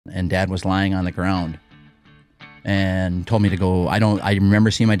and Dad was lying on the ground and told me to go. I remember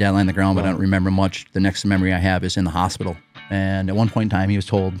seeing my dad lying on the ground, but I don't remember much. The next memory I have is in the hospital. And at one point in time, he was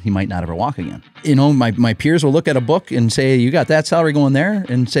told he might not ever walk again. You know, my peers will look at a book and say, you got that salary going there?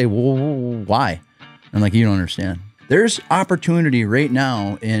 And say, well, why? I'm like, you don't understand. There's opportunity right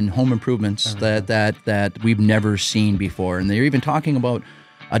now in home improvements that we've never seen before. And they're even talking about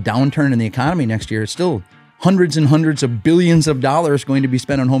a downturn in the economy next year. It's still hundreds and hundreds of billions of dollars going to be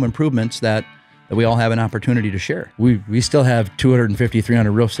spent on home improvements that we all have an opportunity to share. We still have 250,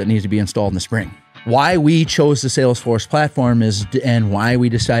 300 roofs that need to be installed in the spring. Why we chose the Salesforce platform and why we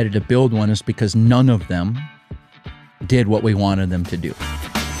decided to build one is because none of them did what we wanted them to do.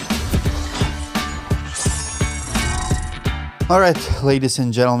 All right, ladies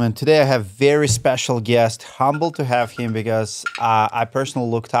and gentlemen, today I have very special guest. Humbled to have him because I personally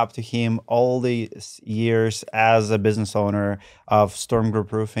looked up to him all these years as a business owner of Storm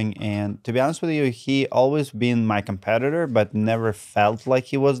Group Roofing. And to be honest with you, he always been my competitor, but never felt like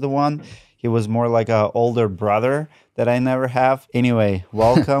he was the one. He was more like an older brother that I never have. Anyway,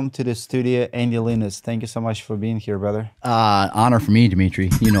 welcome to the studio, Andy Lindus. Thank you so much for being here, brother. Honor for me, Dimitri.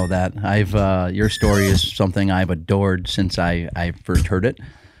 You know that. Your story is something I've adored since I first heard it.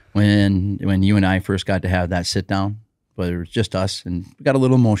 When you and I first got to have that sit down, but it was just us, and we got a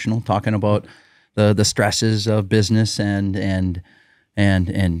little emotional talking about the stresses of business and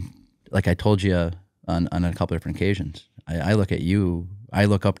like I told you on a couple of different occasions. I look at you. I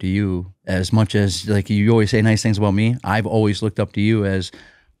look up to you as much as, like, you always say nice things about me. I've always looked up to you as,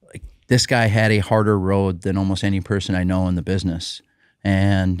 like, this guy had a harder road than almost any person I know in the business.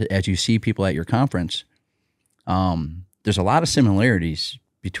 And as you see people at your conference, there's a lot of similarities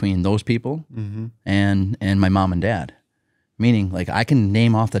between those people and my mom and dad. Meaning, like, I can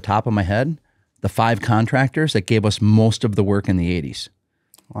name off the top of my head the 5 contractors that gave us most of the work in the 80s.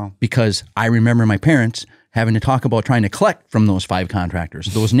 Wow. Because I remember my parents having to talk about trying to collect from those 5 contractors.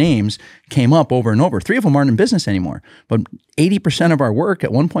 Those names came up over and over. 3 of them aren't in business anymore. But 80% of our work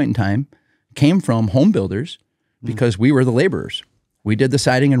at one point in time came from home builders because we were the laborers. We did the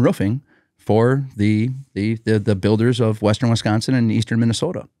siding and roofing for the builders of Western Wisconsin and Eastern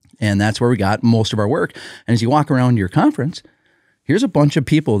Minnesota. And that's where we got most of our work. And as you walk around your conference, here's a bunch of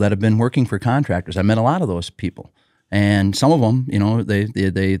people that have been working for contractors. I met a lot of those people. And some of them, you know,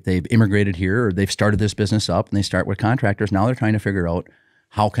 they've immigrated here, or they've started this business up, and they start with contractors. Now they're trying to figure out,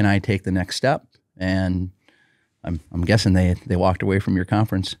 how can I take the next step? And I'm guessing they walked away from your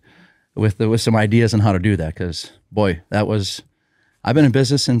conference with some ideas on how to do that. Because, boy, I've been in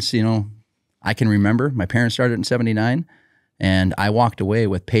business since, you know, I can remember. My parents started in '79, and I walked away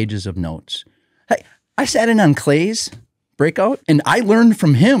with pages of notes. Hey, I sat in on Clay's breakout, and I learned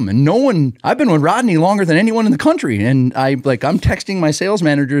from him. And I've been with Rodney longer than anyone in the country. And I'm texting my sales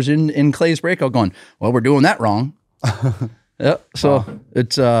managers in Clay's breakout going, well, we're doing that wrong. Yeah. So wow.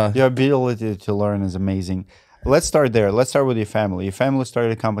 It's your ability to learn is amazing. Let's start there. Let's start with your family. Your family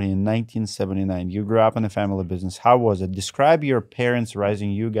started a company in 1979. You grew up in a family business. How was it? Describe your parents raising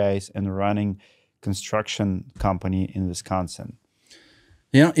you guys and running construction company in Wisconsin.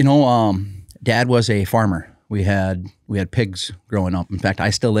 You know, Dad was a farmer. We had pigs growing up. In fact, I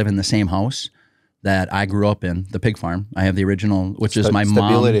still live in the same house that I grew up in, the pig farm. I have the original, which is my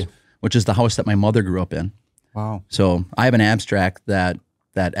mom, which is the house that my mother grew up in. Wow. So I have an abstract that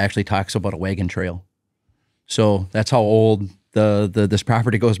actually talks about a wagon trail. So that's how old this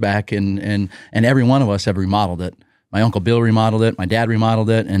property goes back, and every one of us have remodeled it. My Uncle Bill remodeled it, my dad remodeled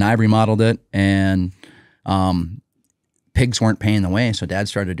it, and I remodeled it. And pigs weren't paying the way, so Dad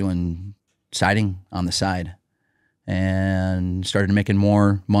started doing siding on the side and started making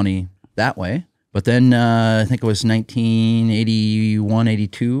more money that way. But then I think it was 1981,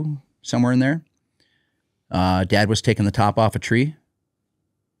 82, somewhere in there. Dad was taking the top off a tree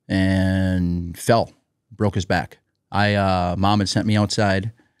and fell, broke his back. Mom had sent me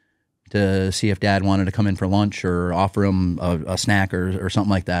outside to see if Dad wanted to come in for lunch or offer him a snack or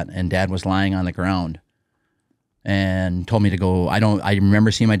something like that. And Dad was lying on the ground and told me to go. I remember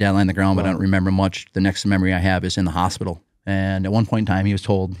seeing my dad lying on the ground, but I don't remember much. The next memory I have is in the hospital. And at one point in time, he was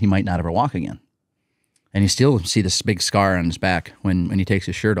told he might not ever walk again. And you still see this big scar on his back when he takes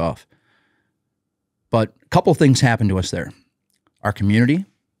his shirt off. But a couple things happened to us there. Our community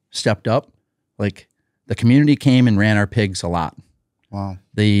stepped up. Like, the community came and ran our pigs a lot. Wow.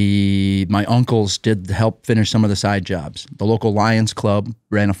 My uncles did help finish some of the side jobs. The local Lions Club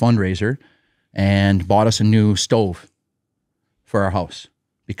ran a fundraiser and bought us a new stove for our house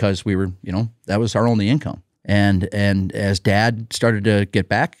because we were, that was our only income. And as Dad started to get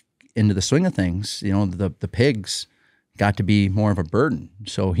back into the swing of things, the pigs got to be more of a burden.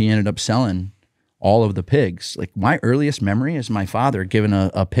 So he ended up selling all of the pigs. Like my earliest memory is my father giving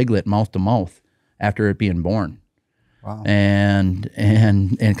a piglet mouth to mouth after it being born. Wow. And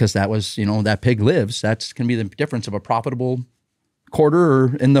because that was, that pig lives, that's going to be the difference of a profitable quarter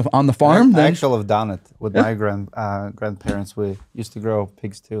or on the farm. I actually have done it with my grandparents. We used to grow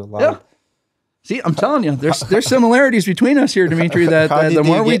pigs too. Yeah. See, I'm telling you, there's similarities between us here, Dimitri, that the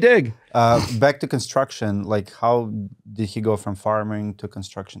more we dig. Back to construction, like how did he go from farming to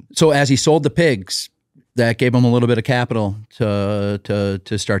construction? So as he sold the pigs, that gave him a little bit of capital to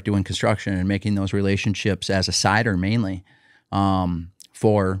start doing construction and making those relationships as a sider mainly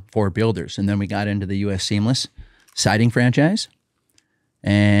for builders. And then we got into the U.S. Seamless siding franchise.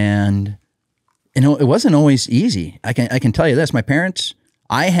 And, it wasn't always easy. I can tell you this, my parents,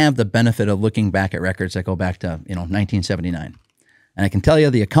 I have the benefit of looking back at records that go back to, 1979. And I can tell you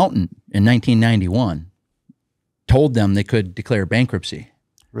the accountant in 1991 told them they could declare bankruptcy.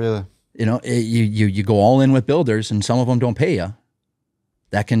 Really? You go all in with builders and some of them don't pay you.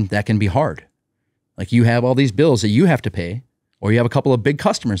 That can be hard. Like you have all these bills that you have to pay, or you have a couple of big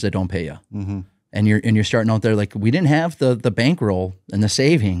customers that don't pay you. Mm-hmm. And you're starting out there like, we didn't have the bankroll and the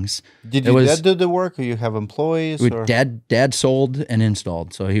savings. Did your dad do the work, or you have employees? Dad sold and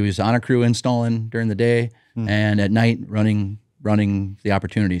installed. So he was on a crew installing during the day and at night running the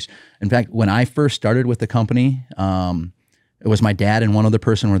opportunities. In fact, when I first started with the company, it was my dad and one other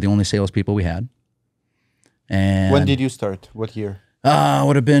person were the only salespeople we had. And when did you start? What year?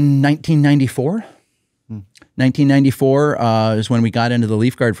 Would have been 1994. 1994 is when we got into the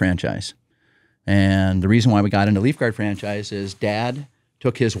LeafGuard franchise. And the reason why we got into LeafGuard franchise is Dad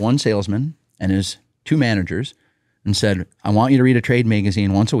took his one salesman and his two managers and said, I want you to read a trade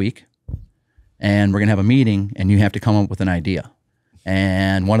magazine once a week, and we're going to have a meeting, and you have to come up with an idea.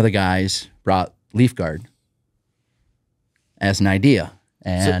 And one of the guys brought LeafGuard as an idea.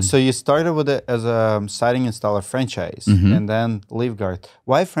 And so you started with it as a siding installer franchise, and then LeafGuard.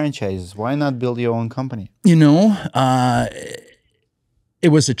 Why franchises? Why not build your own company? It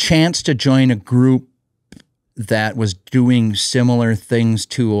was a chance to join a group that was doing similar things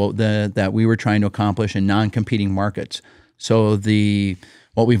to that we were trying to accomplish in non-competing markets. So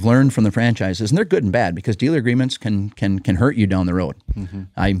what we've learned from the franchises, and they're good and bad because dealer agreements can hurt you down the road.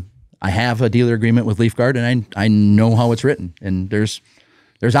 I have a dealer agreement with LeafGuard, and I know how it's written, and there's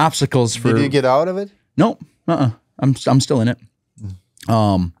obstacles for. Did you get out of it? No, I'm still in it.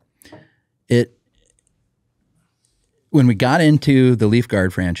 When we got into the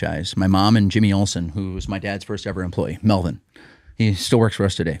LeafGuard franchise, my mom and Jimmy Olson, who was my dad's first ever employee, Melvin, he still works for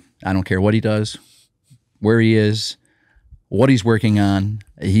us today. I don't care what he does, where he is, what he's working on.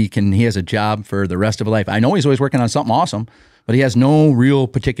 He has a job for the rest of his life. I know he's always working on something awesome, but he has no real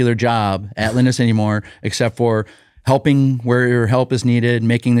particular job at Lindus anymore except for helping where help is needed,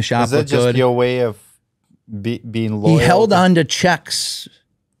 making the shop look good. Is that just your way of being loyal? He held on to checks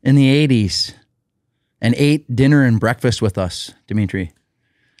in the 80s. And ate dinner and breakfast with us, Dimitri.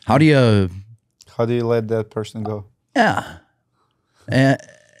 How do you let that person go? Yeah.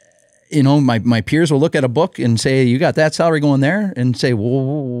 My peers will look at a book and say, you got that salary going there? And say,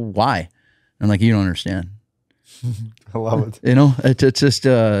 well, why? And I'm like, you don't understand. I love it. It's just...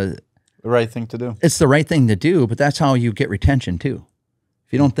 the right thing to do. It's the right thing to do, but that's how you get retention too.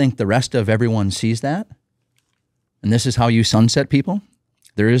 If you don't think the rest of everyone sees that, and this is how you sunset people,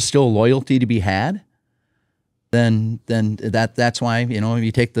 there is still loyalty to be had. Then that's why, if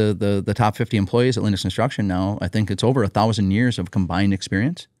you take the top 50 employees at Lindus Construction now, I think it's over 1,000 years of combined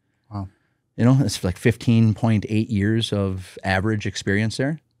experience. Wow. It's like 15.8 years of average experience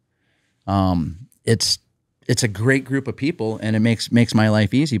there. It's a great group of people, and it makes my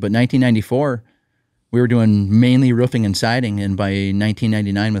life easy. But 1994, we were doing mainly roofing and siding, and by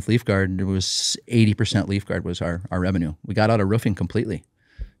 1999 with LeafGuard, it was 80% LeafGuard was our revenue. We got out of roofing completely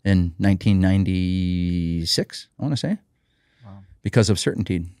in 1996, I want to say, because of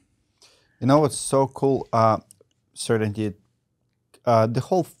CertainTeed. What's so cool, CertainTeed, the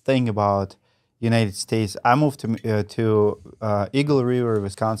whole thing about United States, I moved to Eagle River,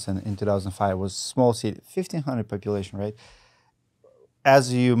 Wisconsin in 2005. It was a small city, 1,500 population, right?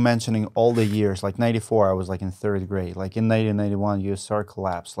 As you mentioning all the years, like 94, I was like in 3rd grade. Like in 1991, USSR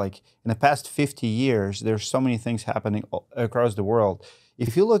collapsed. Like in the past 50 years, there's so many things happening across the world.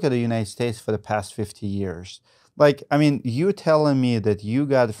 If you look at the United States for the past 50 years, you're telling me that you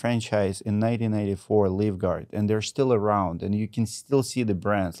got a franchise in 1994, LeafGuard, and they're still around, and you can still see the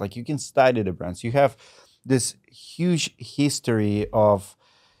brands. Like you can study the brands. You have this huge history of,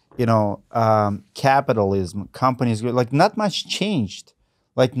 capitalism, companies. Like not much changed.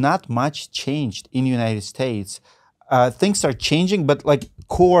 In the United States. things are changing, but like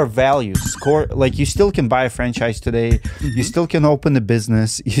core values, like you still can buy a franchise today. You still can open a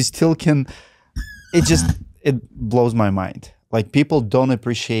business. You still can. It blows my mind. Like people don't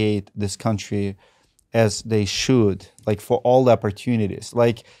appreciate this country as they should, like for all the opportunities.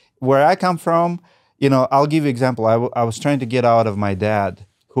 Like where I come from, you know, I'll give you an example. I was trying to get out of my dad,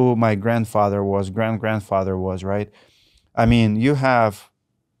 who my grandfather was, grandfather was, right? I mean, you have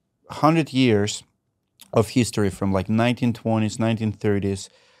 100 years of history from like 1920s, 1930s.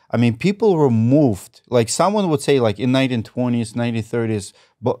 I mean, people were moved. Like someone would say like in 1920s, 1930s,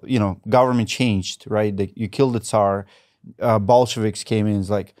 but you know, government changed, right? You killed the Tsar, Bolsheviks came in. It's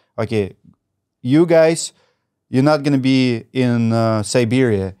like, okay, you guys, you're not going to be in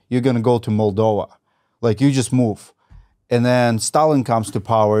Siberia. You're going to go to Moldova. Like you just move. And then Stalin comes to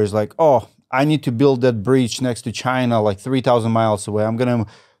power. Is like, oh, I need to build that bridge next to China, like 3,000 miles away. I'm going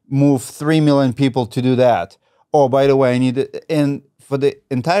to move 3 million people to do that. Oh, by the way, I need it. And for the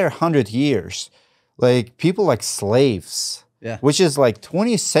entire 100 years, like people like slaves, which is like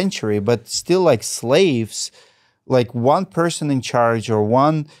 20th century, but still like slaves, like one person in charge or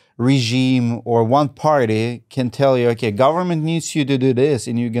one regime or one party can tell you, okay, government needs you to do this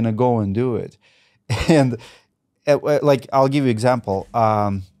and you're going to go and do it. And like, I'll give you an example.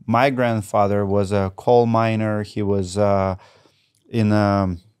 My grandfather was a coal miner. He was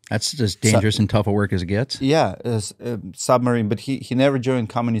in that's as dangerous and tough a work as it gets. Yeah, submarine. But he never joined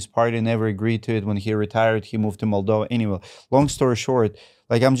Communist Party, never agreed to it. When he retired, he moved to Moldova. Anyway, long story short,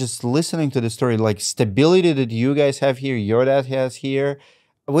 like I'm just listening to the story, like stability that you guys have here, your dad has here.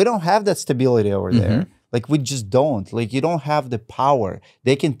 We don't have that stability over there. Like we just don't. Like you don't have the power.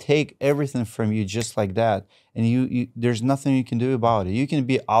 They can take everything from you just like that. And you there's nothing you can do about it. You can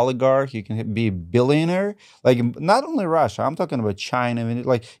be oligarch, you can be billionaire. Like not only Russia, I'm talking about China. I mean,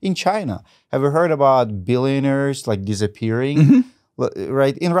 like in China, have you heard about billionaires like disappearing?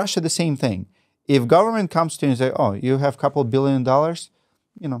 Right? In Russia, the same thing. If government comes to you and say, oh, you have a couple $1 billion,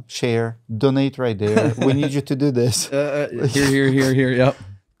 you know, share, donate right there. We need you to do this. Here, yep.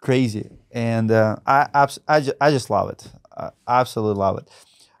 Crazy. And I just love it. I absolutely love it.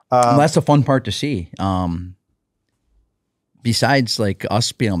 Well, that's the fun part to see. Besides like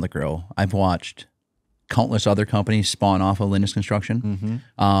us being able to grow, I've watched countless other companies spawn off of Lindus Construction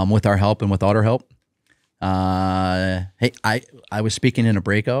with our help and without our help. Hey, I was speaking in a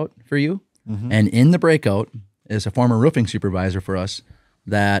breakout for you, and in the breakout is a former roofing supervisor for us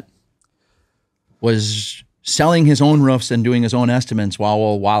that was selling his own roofs and doing his own estimates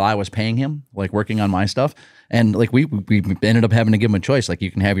while I was paying him, like working on my stuff. And like we ended up having to give him a choice. Like you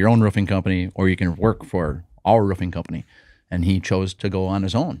can have your own roofing company or you can work for our roofing company. And he chose to go on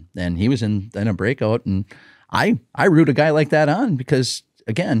his own. And he was in a breakout. And I root a guy like that on because,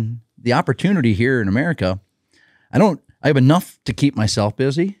 again, the opportunity here in America, I have enough to keep myself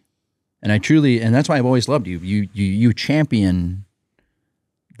busy. And and that's why I've always loved you. You champion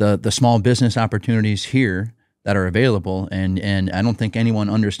the small business opportunities here that are available, and I don't think anyone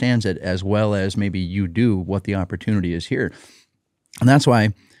understands it as well as maybe you do what the opportunity is here. And that's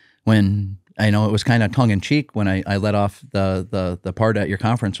why when I know it was kind of tongue-in-cheek when I let off the part at your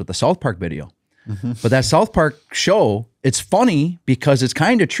conference with the South Park video. But that South Park show, it's funny because it's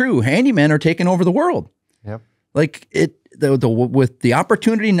kind of true. Handymen are taking over the world. Yep. Like with the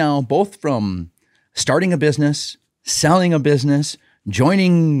opportunity now, both from starting a business, selling a business,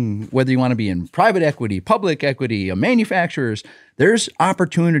 joining, whether you want to be in private equity, public equity, manufacturers, there's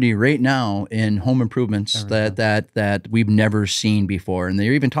opportunity right now in home improvements that we've never seen before. And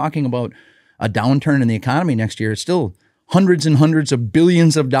they're even talking about a downturn in the economy next year. It's still hundreds and hundreds of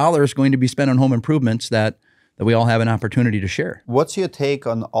billions of dollars going to be spent on home improvements that we all have an opportunity to share. What's your take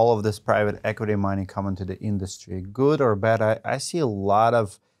on all of this private equity money coming to the industry? Good or bad? I see a lot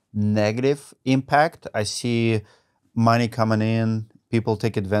of negative impact. I see money coming in, people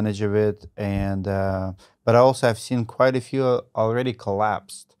take advantage of it, and but I also have seen quite a few already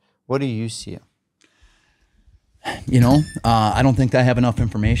collapsed. What do you see? You know, I don't think I have enough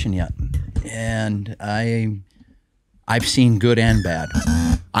information yet, and I've seen good and bad.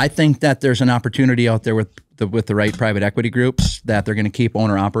 I think that there's an opportunity out there with the right private equity groups that they're going to keep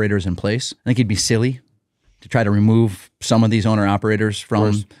owner operators in place. I think it'd be silly to try to remove some of these owner operators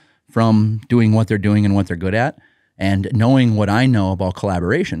from doing what they're doing and what they're good at. And knowing what I know about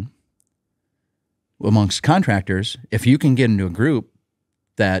collaboration amongst contractors, if you can get into a group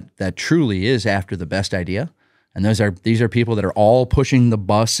that truly is after the best idea, and these are people that are all pushing the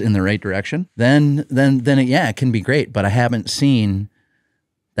bus in the right direction, then it can be great. But I haven't seen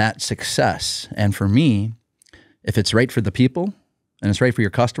that success. And for me, if it's right for the people and it's right for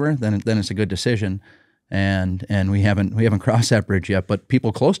your customer, then it's a good decision. and we haven't crossed that bridge yet, but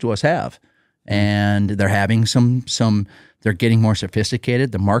people close to us have, and they're having they're getting more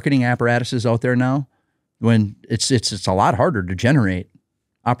sophisticated. The marketing apparatus is out there now, when it's a lot harder to generate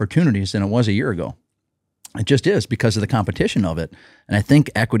opportunities than it was a year ago. It just is, because of the competition of it. And I think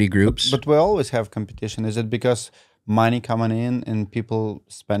equity groups. But we always have competition. Is it because money coming in and people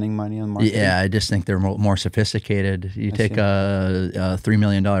spending money on marketing? Yeah, I just think they're more sophisticated. You take a $3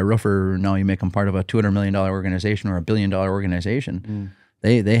 million roofer, now you make them part of a $200 million organization or a $1 billion organization.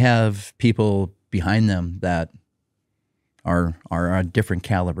 They have people behind them that are a different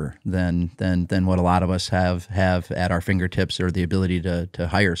caliber than what a lot of us have at our fingertips, or the ability to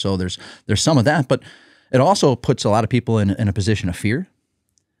hire. So there's some of that, but it also puts a lot of people in a position of fear,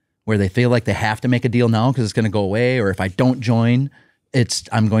 where they feel like they have to make a deal now because it's going to go away, or if I don't join,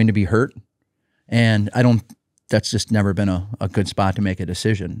 I'm going to be hurt. And that's just never been a good spot to make a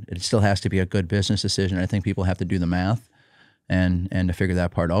decision. It still has to be a good business decision. I think people have to do the math and to figure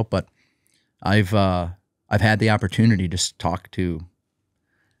that part out. But I've had the opportunity to talk to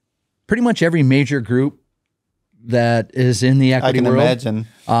pretty much every major group that is in the equity world. I can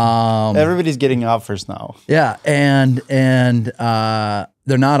imagine. Everybody's getting offers now. Yeah, and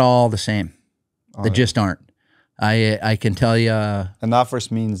they're not all the same. They just aren't. I can tell you. An offer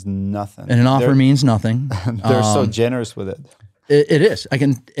means nothing. And an offer means nothing. They're so generous with it. It is.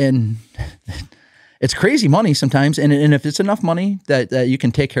 And it's crazy money sometimes. And if it's enough money that you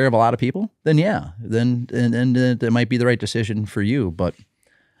can take care of a lot of people, then yeah, then it might be the right decision for you. But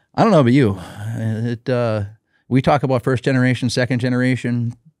I don't know about you. We talk about first generation, second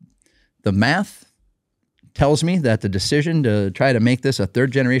generation. The math tells me that the decision to try to make this a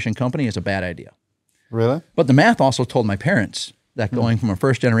third generation company is a bad idea. Really? But the math also told my parents that going from a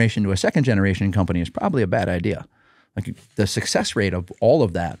first generation to a second generation company is probably a bad idea. Like, the success rate of all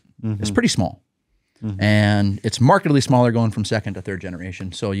of that is pretty small. And it's markedly smaller going from second to third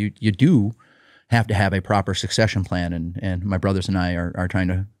generation. So you do have to have a proper succession plan. And my brothers and I are trying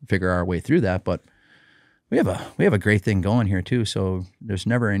to figure our way through that. But we have a great thing going here too, so there's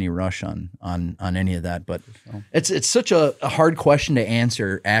never any rush on any of that. But it's such a hard question to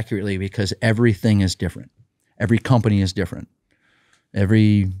answer accurately, because everything is different. Every company is different.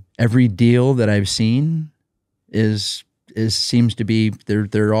 Every deal that I've seen seems to be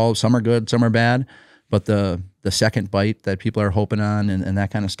they're all, some are good, some are bad, but the second bite that people are hoping on and that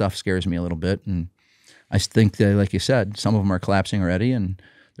kind of stuff scares me a little bit. And I think that, like you said, some of them are collapsing already, and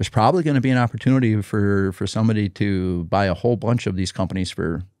there's probably going to be an opportunity for somebody to buy a whole bunch of these companies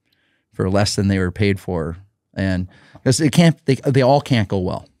for less than they were paid for, and because they all can't go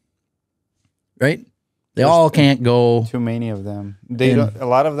well, right? They all can't go. Too many of them. A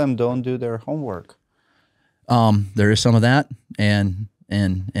lot of them don't do their homework. There is some of that, and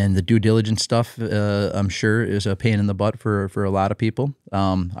the due diligence stuff, I'm sure, is a pain in the butt for a lot of people.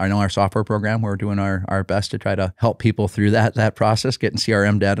 I know our software program, we're doing our best to try to help people through that process. Getting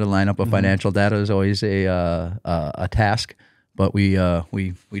CRM data to line up with financial data is always a task, but we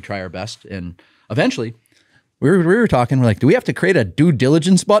try our best. And eventually, we were talking. We're like, do we have to create a due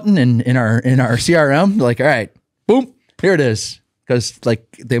diligence button in our CRM? Like, all right, boom, here it is. Because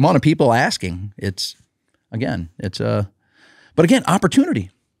like the amount of people asking, but again, opportunity.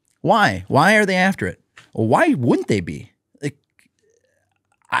 Why? Why are they after it? Well, why wouldn't they be? Like,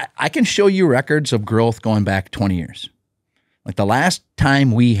 I can show you records of growth going back 20 years. Like the last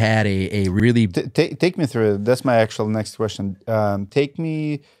time we had a really... Take me through it. That's my actual next question. Take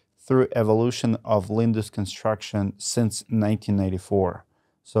me through evolution of Lindus Construction since 1994.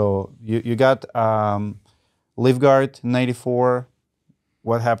 So you got LeafGuard 94.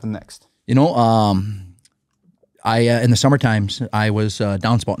 What happened next? You know, in the summer times, I was a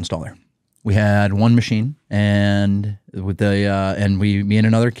downspout installer. We had one machine, and me and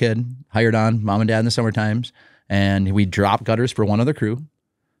another kid hired on, mom and dad in the summer times, and we'd drop gutters for one other crew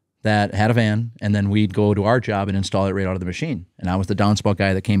that had a van, and then we'd go to our job and install it right out of the machine. And I was the downspout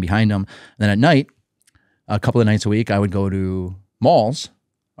guy that came behind them. And then at night, a couple of nights a week, I would go to malls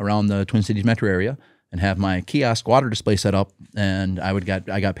around the Twin Cities metro area and have my kiosk water display set up, and I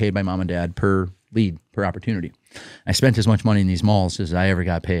got paid by mom and dad per lead, per opportunity. I spent as much money in these malls as I ever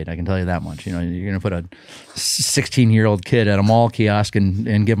got paid. I can tell you that much. You know, you're going to put a 16-year-old kid at a mall kiosk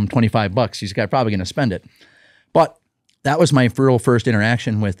and give him $25. He's probably going to spend it. But that was my real first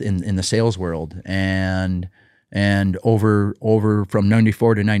interaction with in the sales world. And over from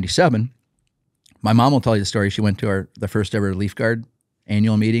 94 to 97, my mom will tell you the story. She went to the first ever LeafGuard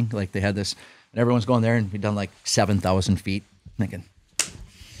annual meeting. Like they had this, and everyone's going there, and we'd done like 7,000 feet. Thinking,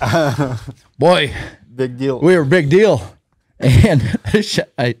 boy, big deal. We were a big deal. And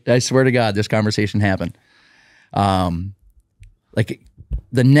I swear to God, this conversation happened. Like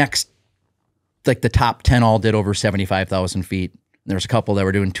the next, like the top 10 all did over 75,000 feet. There's a couple that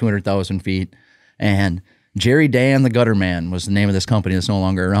were doing 200,000 feet. And Jerry Dan, the Gutter Man, was the name of this company that's no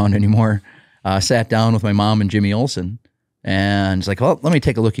longer around anymore. Sat down with my mom and Jimmy Olsen, and it's like, well, let me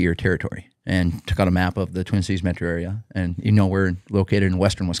take a look at your territory, and took out a map of the Twin Cities metro area. And we're located in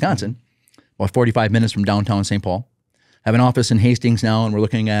western Wisconsin, about 45 minutes from downtown St. Paul. Have an office in Hastings now, and we're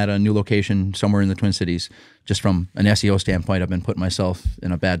looking at a new location somewhere in the Twin Cities. Just from an SEO standpoint, I've been putting myself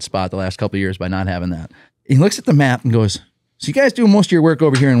in a bad spot the last couple of years by not having that. He looks at the map and goes, so you guys do most of your work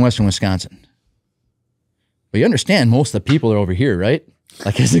over here in western Wisconsin. But you understand most of the people are over here, right?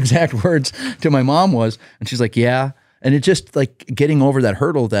 Like his exact words to my mom was, and she's like, yeah. And it's just like getting over that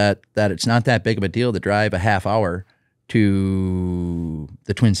hurdle that it's not that big of a deal to drive a half hour to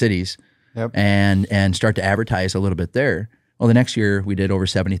the Twin Cities. Yep. And start to advertise a little bit there. Well, the next year we did over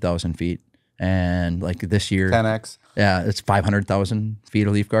 70,000 feet. And like this year, 10x. Yeah, it's 500,000 feet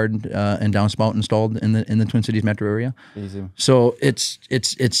of LeafGuard and downspout installed in the Twin Cities metro area. Easy. So it's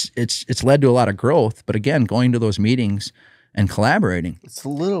led to a lot of growth. But again, going to those meetings and collaborating. It's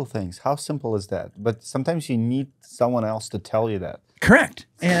little things. How simple is that? But sometimes you need someone else to tell you that. Correct.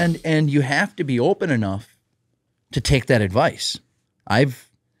 And you have to be open enough to take that advice.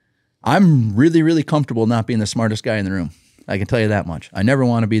 I'm really, really comfortable not being the smartest guy in the room. I can tell you that much. I never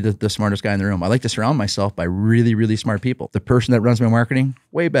want to be the smartest guy in the room. I like to surround myself by really, really smart people. The person that runs my marketing,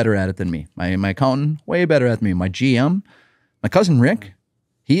 way better at it than me. My accountant, way better at me. My GM, my cousin Rick,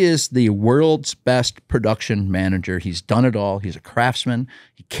 he is the world's best production manager. He's done it all. He's a craftsman.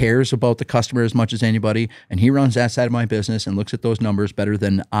 He cares about the customer as much as anybody, and he runs that side of my business and looks at those numbers better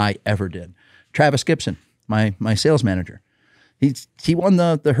than I ever did. Travis Gibson, my sales manager. He won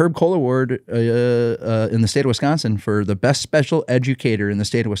the Herb Cole Award in the state of Wisconsin for the best special educator in the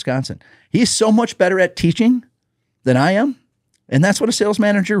state of Wisconsin. He's so much better at teaching than I am, and that's what a sales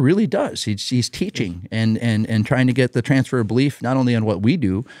manager really does. He's teaching and trying to get the transfer of belief not only on what we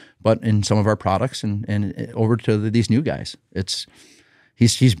do, but in some of our products and over to these new guys.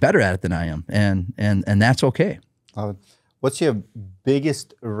 He's better at it than I am, and that's okay. What's your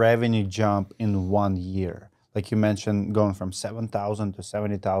biggest revenue jump in 1 year? Like you mentioned, going from 7,000 to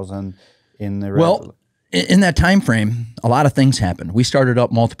 70,000 in the well, in that time frame, a lot of things happened. We started up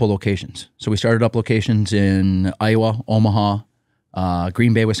multiple locations. So we started up locations in Iowa, Omaha,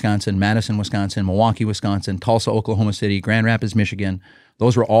 Green Bay, Wisconsin, Madison, Wisconsin, Milwaukee, Wisconsin, Tulsa, Oklahoma City, Grand Rapids, Michigan.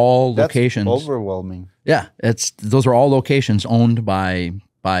 Those were all locations. That's overwhelming. Yeah, those are all locations owned by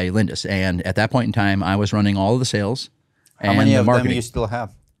Lindus. And at that point in time, I was running all of the sales. How many of them you still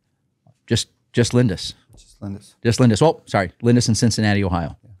have? Just Lindus. Lindus. Just Lindus. Oh, sorry, Lindus in Cincinnati,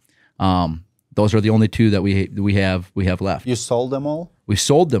 Ohio. Yeah. Those are the only two that we have left. You sold them all? We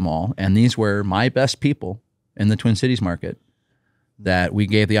sold them all, and these were my best people in the Twin Cities market that we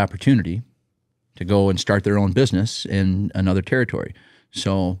gave the opportunity to go and start their own business in another territory.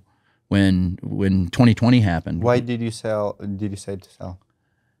 So when 2020 happened, why did you sell? Did you say to sell?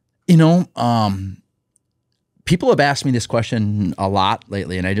 People have asked me this question a lot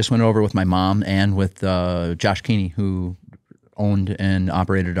lately, and I just went over with my mom and with Josh Keeney, who owned and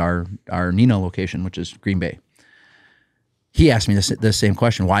operated our Neenah location, which is Green Bay. He asked me this same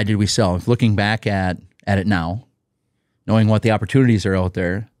question: why did we sell? Looking back at it now, knowing what the opportunities are out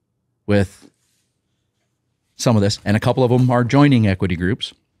there with some of this, and a couple of them are joining equity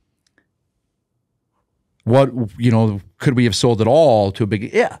groups. What could we have sold it all to a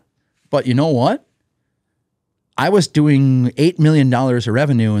big? Yeah, but you know what? I was doing $8 million of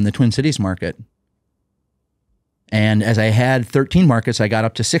revenue in the Twin Cities market. And as I had 13 markets, I got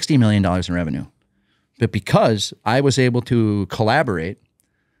up to $60 million in revenue. But because I was able to collaborate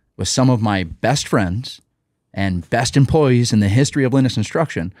with some of my best friends and best employees in the history of Lindus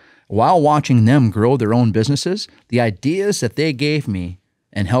Construction, while watching them grow their own businesses, the ideas that they gave me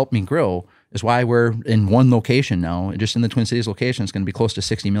and helped me grow is why we're in one location now. Just in the Twin Cities location, it's going to be close to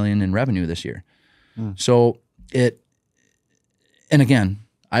 $60 million in revenue this year. So and again,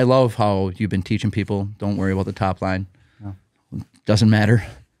 I love how you've been teaching people, don't worry about the top line. No. Doesn't matter.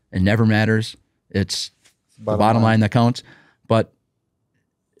 It never matters. It's the bottom line that counts. But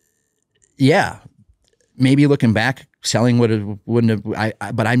yeah, maybe looking back, selling wouldn't have,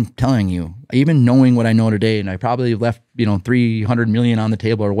 but I'm telling you, even knowing what I know today, and I probably left, $300 million on the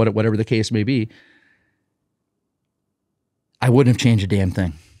table or whatever the case may be, I wouldn't have changed a damn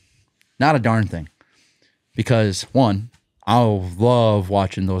thing. Not a darn thing. Because one, I'll love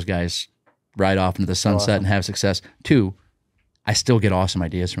watching those guys ride off into the sunset and have success. Two, I still get awesome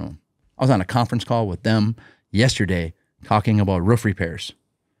ideas from them. I was on a conference call with them yesterday talking about roof repairs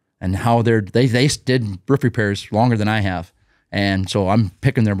and how they did roof repairs longer than I have. And so I'm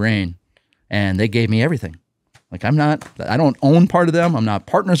picking their brain, and they gave me everything. Like I don't own part of them. I'm not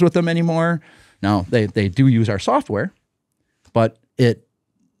partners with them anymore. Now they do use our software, but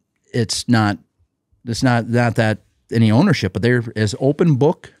it's not that any ownership, but they're as open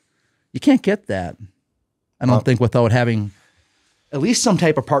book. You can't get that. I don't think without having at least some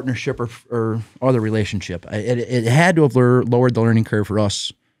type of partnership or other relationship. It had to have lowered the learning curve for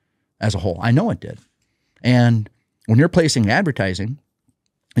us as a whole. I know it did. And when you're placing advertising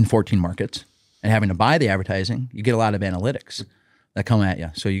in 14 markets and having to buy the advertising, you get a lot of analytics that come at you.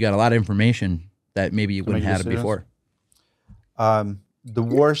 So you got a lot of information that maybe you wouldn't have it before. The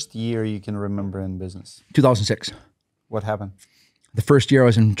worst year you can remember in business? 2006. What happened? The first year I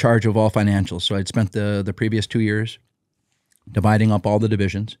was in charge of all financials. So I'd spent the previous 2 years dividing up all the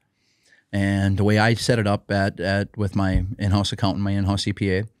divisions. And the way I set it up with my in-house accountant, my in-house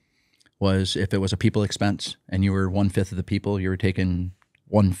CPA, was if it was a people expense and you were 1/5 of the people, you were taking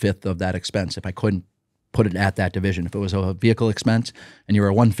 1/5 of that expense. If I couldn't put it at that division, if it was a vehicle expense and you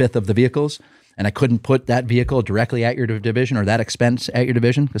were 1/5 of the vehicles, and I couldn't put that vehicle directly at your division or that expense at your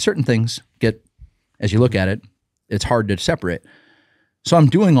division, because certain things get, as you look at it, it's hard to separate. So I'm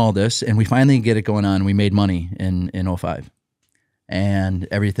doing all this, and we finally get it going on. We made money in 2005. And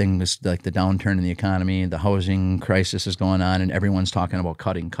everything was like the downturn in the economy, the housing crisis is going on, and everyone's talking about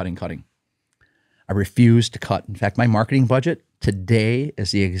cutting. I refused to cut. In fact, my marketing budget today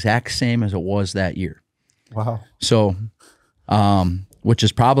is the exact same as it was that year. Wow. So, which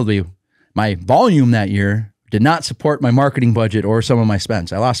is probably my volume that year did not support my marketing budget or some of my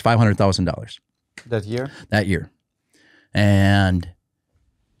spends. I lost $500,000. That year? That year. And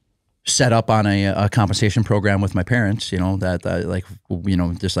set up on a compensation program with my parents,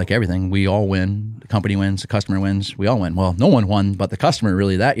 just like everything, we all win. The company wins, the customer wins, we all win. Well, no one won but the customer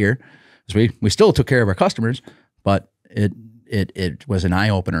really that year. So we still took care of our customers, but it was an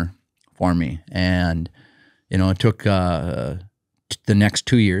eye-opener for me. And, it took the next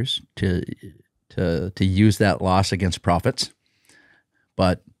 2 years to use that loss against profits.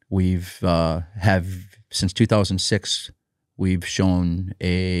 But since 2006, we've shown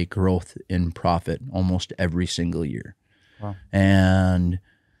a growth in profit almost every single year. Wow. And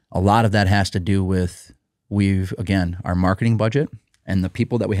a lot of that has to do with our marketing budget and the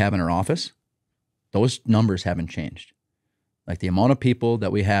people that we have in our office, those numbers haven't changed. Like the amount of people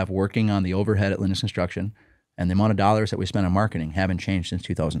that we have working on the overhead at Lindus Construction and the amount of dollars that we spend on marketing haven't changed since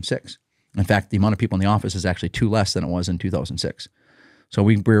 2006. In fact, the amount of people in the office is actually 2 less than it was in 2006. So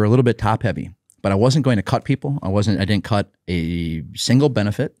we were a little bit top heavy. But I wasn't going to cut people. I didn't cut a single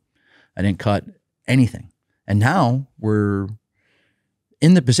benefit. I didn't cut anything. And now we're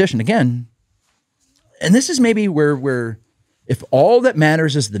in the position again. And this is maybe where if all that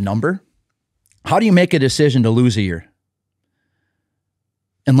matters is the number, how do you make a decision to lose a year?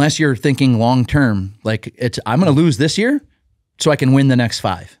 Unless you're thinking long term, like I'm going to lose this year so I can win the next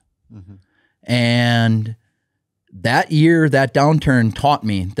 5. Mm-hmm. And that year, that downturn taught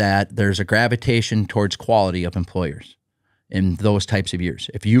me that there's a gravitation towards quality of employers in those types of years.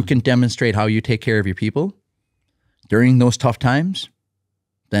 If you can demonstrate how you take care of your people during those tough times,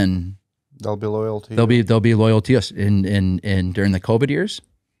 then they'll be loyal to you. They'll be loyal to us. In during the COVID years,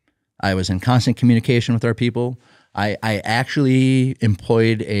 I was in constant communication with our people. I actually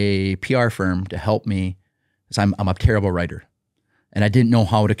employed a PR firm to help me, because I'm a terrible writer. And I didn't know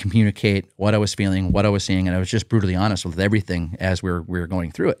how to communicate what I was feeling, what I was seeing, and I was just brutally honest with everything as we were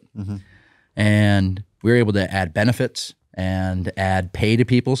going through it. Mm-hmm. And we were able to add benefits and add pay to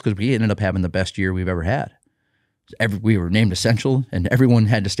people's, because we ended up having the best year we've ever had. We were named essential, and everyone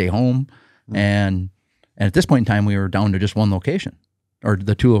had to stay home. Mm-hmm. And at this point in time, we were down to just one location, or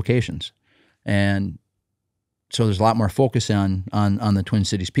the 2 locations. And so there's a lot more focus on the Twin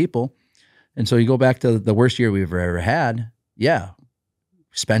Cities people. And so you go back to the worst year we've ever had. Yeah.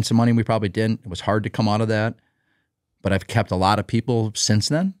 Spent some money we probably didn't. It was hard to come out of that. But I've kept a lot of people since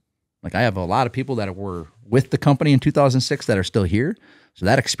then. Like I have a lot of people that were with the company in 2006 that are still here. So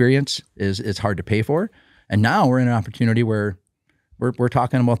that experience is hard to pay for. And now we're in an opportunity where we're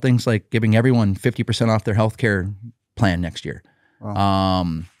talking about things like giving everyone 50% off their healthcare plan next year.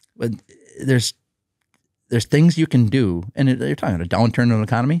 Wow. But there's things you can do. And you're talking about a downturn in the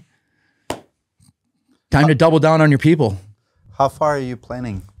economy. Time to double down on your people. How far are you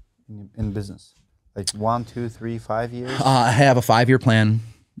planning in business? Like 1, 2, 3, 5 years? I have a 5-year plan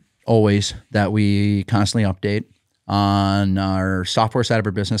always that we constantly update. On our software side of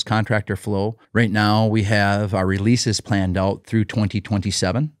our business, ContractorFlow, right now we have our releases planned out through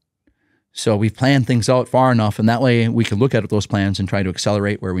 2027. So we've planned things out far enough, and that way we can look at those plans and try to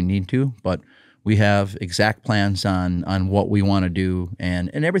accelerate where we need to. But we have exact plans on what we want to do, and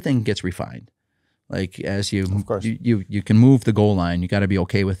everything gets refined. Like as you can move the goal line, you got to be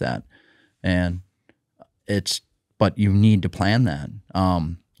okay with that, but you need to plan that.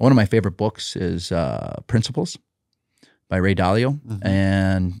 One of my favorite books is Principles by Ray Dalio,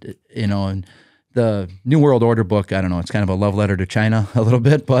 and and the New World Order book. I don't know, it's kind of a love letter to China a little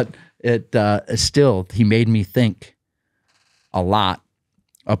bit, but it still, he made me think a lot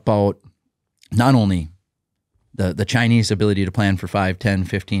about not only the Chinese ability to plan for 5, 10,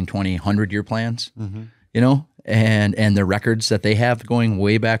 15, 20, 100-year plans, and the records that they have going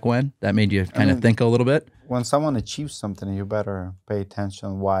way back when. That made you kind of think a little bit. When someone achieves something, you better pay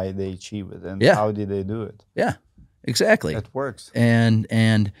attention why they achieve it and how did they do it. Yeah, exactly. It works.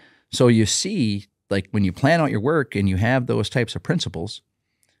 And so you see, like when you plan out your work and you have those types of principles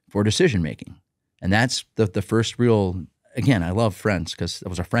for decision making, and that's the first real. Again, I love Friends because it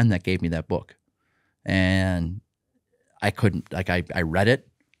was a friend that gave me that book, and I couldn't, like, I read it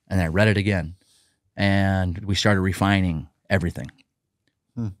and I read it again, and we started refining everything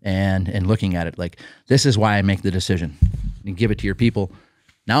and looking at it like, this is why I make the decision, and give it to your people.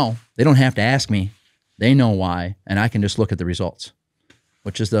 Now they don't have to ask me, they know why, and I can just look at the results,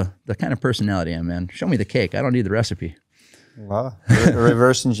 which is the kind of personality I'm in. Show me the cake, I don't need the recipe. Wow,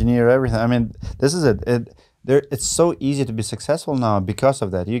 reverse engineer everything. I mean, this is it. It's so easy to be successful now because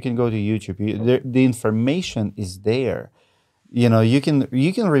of that. You can go to YouTube. The information is there. You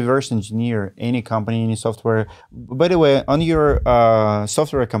can reverse engineer any company, any software. By the way, on your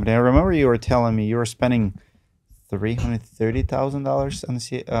software company, I remember you were telling me you were spending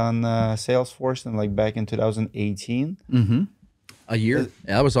 $330,000 on Salesforce, and like back in 2018. A year.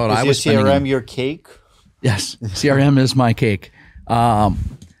 That was all I was spending. CRM your cake? Yes, CRM is my cake.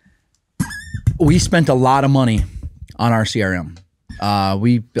 We spent a lot of money on our CRM.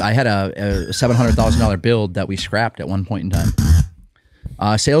 I had a $700,000 build that we scrapped at one point in time.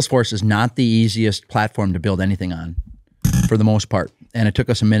 Salesforce is not the easiest platform to build anything on, for the most part, and it took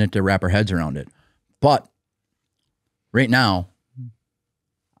us a minute to wrap our heads around it. But right now,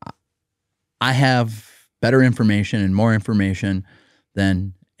 I have better information and more information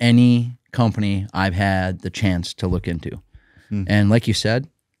than any company I've had the chance to look into. And like you said,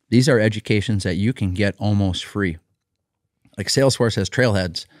 these are educations that you can get almost free. Like Salesforce has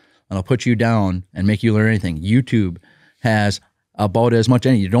trailheads, and I'll put you down and make you learn anything. YouTube has about as much.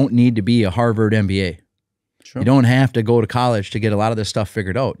 You don't need to be a Harvard MBA. Sure. You don't have to go to college to get a lot of this stuff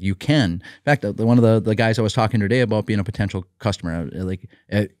figured out. You can. In fact, one of the guys I was talking today about being a potential customer,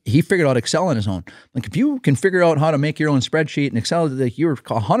 he figured out Excel on his own. Like, if you can figure out how to make your own spreadsheet in Excel, like, you're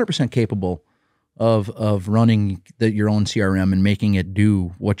 100% capable of running your own CRM and making it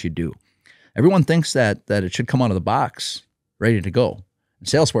do what you do. Everyone thinks that it should come out of the box ready to go. And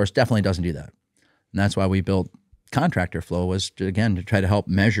Salesforce definitely doesn't do that. And that's why we built ContractorFlow, was to try to help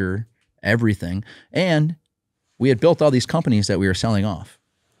measure everything. And we had built all these companies that we were selling off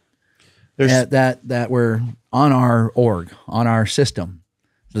that were on our org, on our system.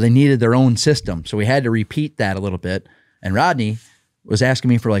 So they needed their own system. So we had to repeat that a little bit. And Rodney was asking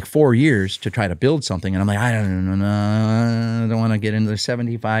me for like 4 years to try to build something. And I'm like, I don't want to get into the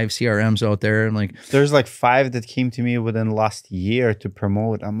 75 CRMs out there. I'm like, there's like 5 that came to me within last year to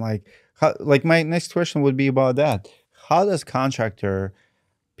promote. I'm like, my next question would be about that. How does Contractor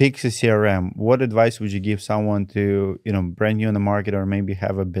pick a CRM? What advice would you give someone to, brand new in the market, or maybe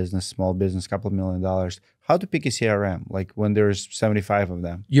have a business, small business, couple $1 million? How to pick a CRM? Like when there's 75 of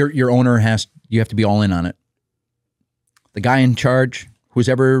them. Your owner you have to be all in on it. The guy in charge, who's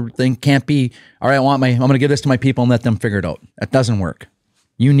ever can't be, all right, I'm going to give this to my people and let them figure it out. That doesn't work.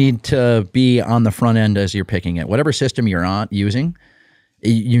 You need to be on the front end as you're picking it. Whatever system you're using,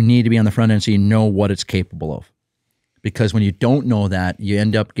 you need to be on the front end so you know what it's capable of. Because when you don't know that, you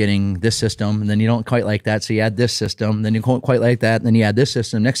end up getting this system, and then you don't quite like that, so you add this system, then you don't quite like that, and then you add this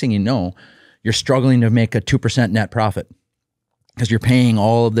system. Next thing you know, you're struggling to make a 2% net profit because you're paying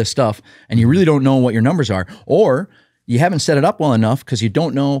all of this stuff, and you really don't know what your numbers are. Or you haven't set it up well enough because you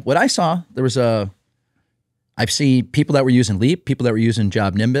don't know. What I saw, I've seen people that were using Leap, people that were using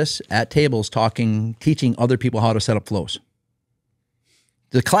Job Nimbus at tables teaching other people how to set up flows.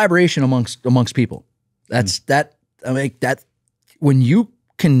 The collaboration amongst people. When you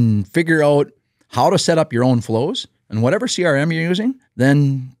can figure out how to set up your own flows and whatever CRM you're using,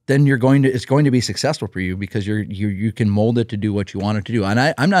 then it's going to be successful for you, because you can mold it to do what you want it to do. And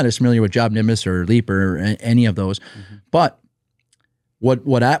I'm not as familiar with Job Nimbus or Leap or any of those, but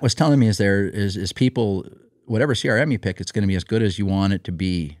what At was telling me is people, whatever CRM you pick, it's going to be as good as you want it to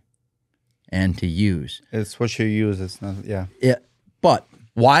be. and to use. It's what you use. It's not, yeah. But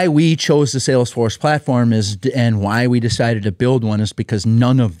why we chose the Salesforce platform and why we decided to build one is because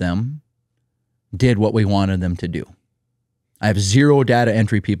none of them did what we wanted them to do. I have 0 data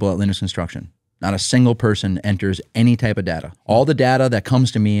entry people at Lindus Construction. Not a single person enters any type of data. All the data that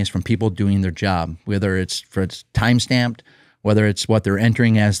comes to me is from people doing their job, whether it's time-stamped, whether it's what they're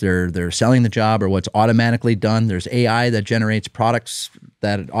entering as they're selling the job or what's automatically done. There's AI that generates products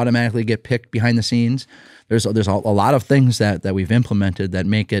that automatically get picked behind the scenes. There's a lot of things that we've implemented that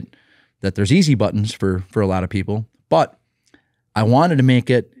make it that there's easy buttons for a lot of people. But I wanted to make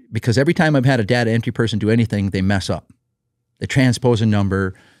it because every time I've had a data entry person do anything, they mess up. They transpose a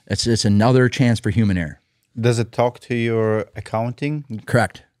number. It's another chance for human error. Does it talk to your accounting?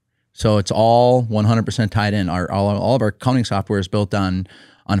 Correct. So it's all 100% tied in. All of our accounting software is built on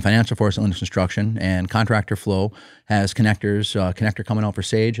Financialforce and Lindus Construction, and ContractorFlow has connectors. Connector coming out for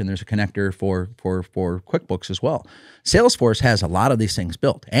Sage, and there's a connector for QuickBooks as well. Salesforce has a lot of these things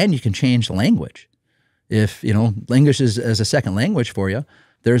built, and you can change the language. If English is a second language for you,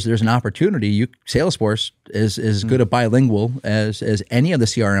 there's an opportunity. Salesforce is as good a bilingual as any of the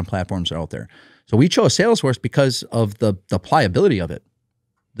CRM platforms are out there. So we chose Salesforce because of the pliability of it.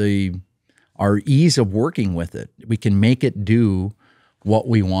 Our ease of working with it. We can make it do what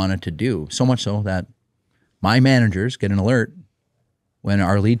we want it to do. So much so that my managers get an alert when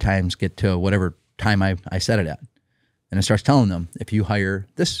our lead times get to whatever time I set it at. And it starts telling them, if you hire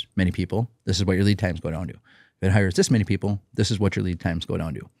this many people, this is what your lead times go down to. If it hires this many people, this is what your lead times go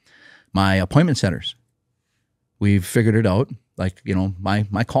down to. My appointment centers, we've figured it out. Like,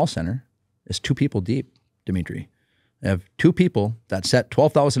 my call center is 2 people deep, Dimitri. I have 2 people that set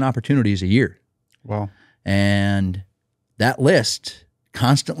 12,000 opportunities a year. Wow. And that list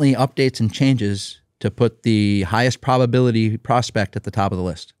constantly updates and changes to put the highest probability prospect at the top of the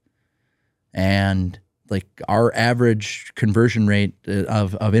list. And like our average conversion rate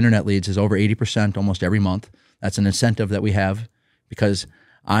of internet leads is over 80% almost every month. That's an incentive that we have because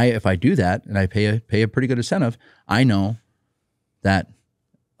if I do that and I pay a pretty good incentive, I know that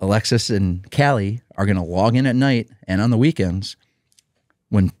Alexis and Callie are going to log in at night and on the weekends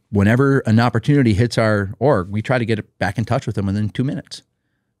whenever an opportunity hits our org, we try to get it back in touch with them within 2 minutes.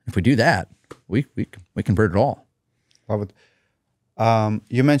 If we do that, we convert it all. Love it.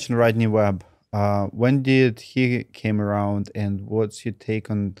 You mentioned Rodney Webb. When did he came around, and what's your take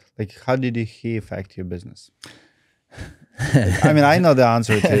on, like, how did he affect your business? I mean, I know the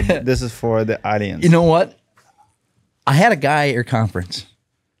answer to it. This is for the audience. You know what? I had a guy at your conference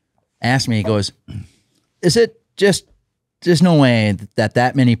ask me, he goes, is it just, there's no way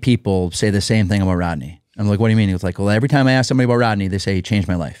that many people say the same thing about Rodney. I'm like, what do you mean? He was like, well, every time I ask somebody about Rodney, they say he changed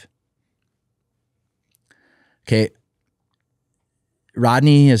my life. Okay.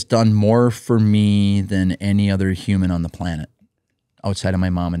 Rodney has done more for me than any other human on the planet outside of my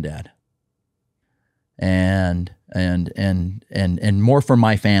mom and dad. And more for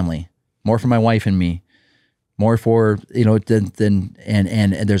my family, more for my wife and me, more for,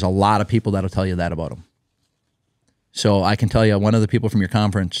 and there's a lot of people that'll tell you that about him. So I can tell you, one of the people from your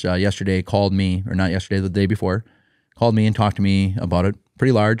conference yesterday called me, or not yesterday, the day before, called me and talked to me about it.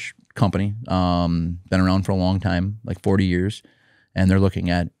 Pretty large company, been around for a long time, like 40 years, and they're looking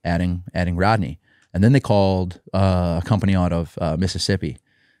at adding Rodney. And then they called a company out of Mississippi,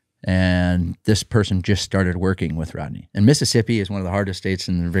 and this person just started working with Rodney. And Mississippi is one of the hardest states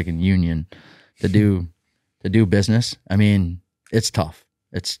in the freaking union to do business. I mean, it's tough.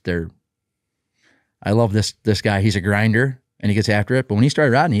 I love this guy. He's a grinder and he gets after it. But when he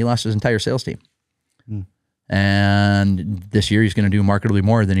started Rodney, he lost his entire sales team. And this year he's going to do markedly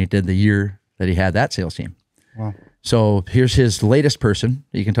more than he did the year that he had that sales team. Wow. So here's his latest person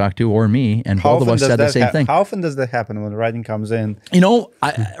that you can talk to, or me, and both of us said the same thing. How often does that happen when Rodney comes in? A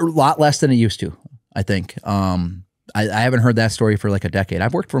lot less than it used to, I think. I haven't heard that story for like a decade.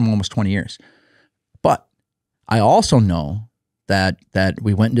 I've worked for him almost 20 years. But I also know that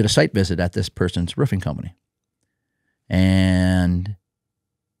we went and did a site visit at this person's roofing company. And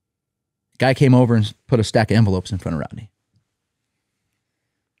the guy came over and put a stack of envelopes in front of Rodney.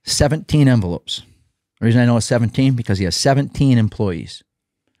 17 envelopes. The reason I know it's 17, because he has 17 employees.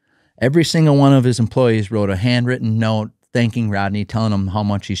 Every single one of his employees wrote a handwritten note thanking Rodney, telling him how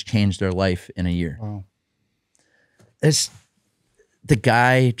much he's changed their life in a year. Wow. The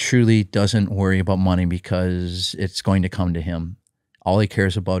guy truly doesn't worry about money because it's going to come to him. All he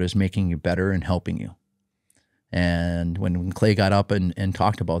cares about is making you better and helping you. And when Clay got up and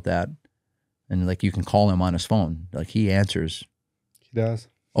talked about that, and like you can call him on his phone, like he answers. He does.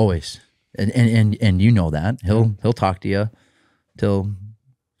 Always. And you know that. He'll talk to you till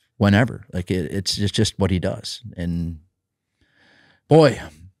whenever. Like it's just what he does. And boy,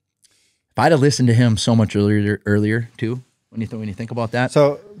 if I'd have listened to him so much earlier too, when you think about that.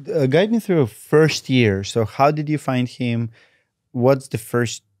 So guide me through first year. So how did you find him? What's the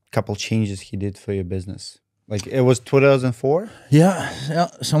first couple changes he did for your business? Like it was 2004? Yeah,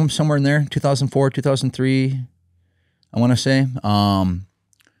 somewhere in there, 2004, 2003, I want to say.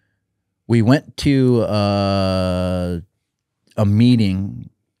 We went to a meeting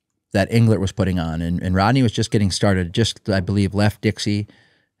that Englert was putting on, and Rodney was just getting started. Just, I believe, left Dixie,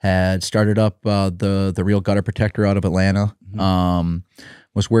 had started up the Real Gutter Protector out of Atlanta.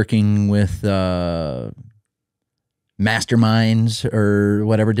 Was working with masterminds or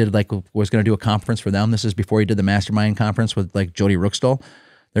whatever, was going to do a conference for them. This is before he did the mastermind conference with like Jody Rookstall.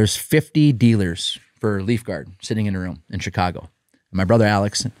 There's 50 dealers for LeafGuard sitting in a room in Chicago. And my brother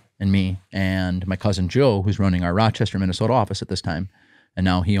Alex and me and my cousin Joe, who's running our Rochester, Minnesota office at this time, and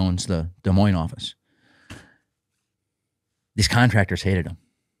now he owns the Des Moines office. These contractors hated him.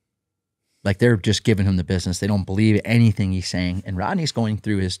 Like they're just giving him the business. They don't believe anything he's saying. And Rodney's going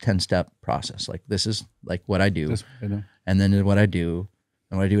through his 10-step process. Like this is like what I do. That's what I do. And then what I do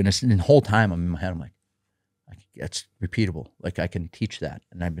and what I do. And the whole time I'm in my head, I'm like, that's repeatable. Like I can teach that.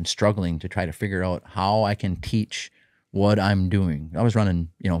 And I've been struggling to try to figure out how I can teach what I'm doing. I was running,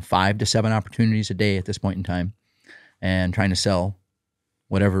 5 to 7 opportunities a day at this point in time and trying to sell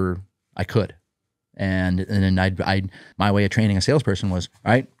whatever I could. And then my way of training a salesperson was,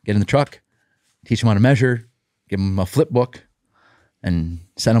 all right, get in the truck, teach them how to measure, give them a flip book, and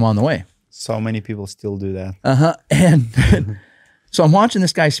send them on the way. So many people still do that. And so I'm watching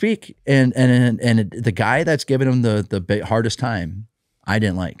this guy speak, and the guy that's giving him the hardest time, I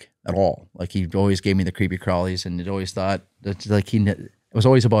didn't like at all. Like he always gave me the creepy crawlies, and it always thought that like it was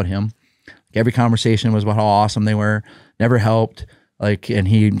always about him. Like every conversation was about how awesome they were. Never helped. Like, and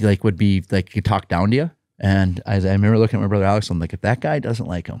he like would be like he'd talk down to you. And I remember looking at my brother Alex. I'm like, if that guy doesn't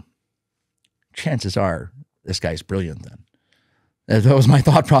like him, chances are this guy's brilliant. Then that was my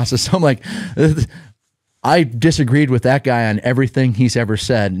thought process. So I'm like, I disagreed with that guy on everything he's ever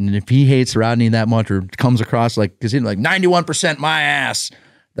said. And if he hates Rodney that much or comes across like, because he's like 91% my ass,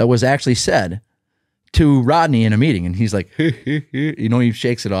 that was actually said to Rodney in a meeting. And he's like, he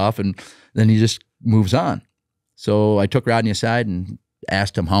shakes it off and then he just moves on. So I took Rodney aside and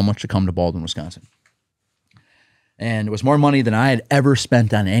asked him how much to come to Baldwin, Wisconsin. And it was more money than I had ever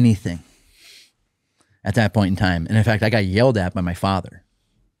spent on anything at that point in time. And in fact, I got yelled at by my father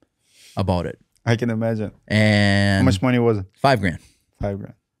about it. I can imagine. And how much money was it? $5,000.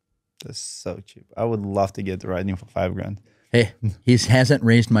 $5,000. That's so cheap. I would love to get Rodney for $5,000. Hey, he hasn't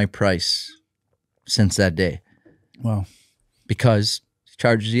raised my price since that day. Wow. Because he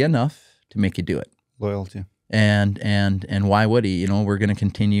charges you enough to make you do it. Loyalty. And why would he? We're going to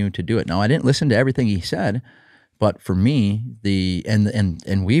continue to do it. Now, I didn't listen to everything he said, but for me,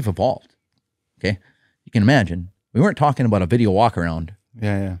 and we've evolved. Okay, you can imagine we weren't talking about a video walk around.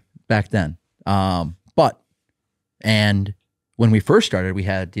 Yeah. Back then, but when we first started, we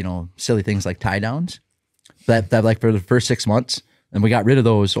had silly things like tie downs that like for the first 6 months, and we got rid of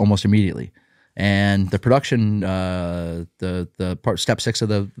those almost immediately. And the production, the part step 6 of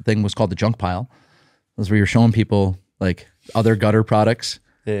the thing was called the junk pile. Was where you're showing people like other gutter products,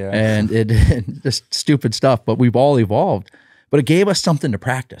 and it just stupid stuff. But we've all evolved. But it gave us something to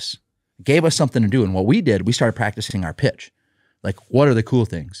practice. It gave us something to do. And what we did, we started practicing our pitch. Like, what are the cool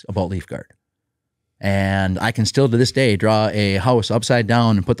things about LeafGuard? And I can still to this day draw a house upside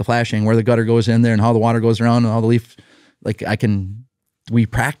down and put the flashing where the gutter goes in there and how the water goes around and how the leaf. Like we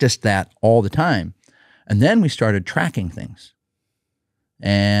practiced that all the time, and then we started tracking things.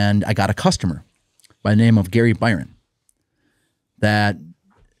 And I got a customer by the name of Gary Byron that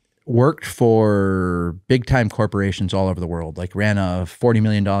worked for big time corporations all over the world, like ran a $40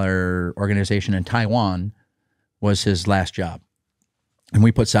 million organization in Taiwan was his last job. And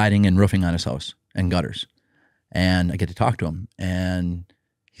we put siding and roofing on his house and gutters. And I get to talk to him, and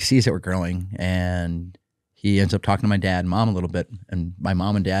he sees that we're growing, and he ends up talking to my dad and mom a little bit. And my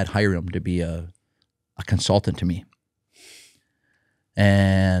mom and dad hire him to be a consultant to me.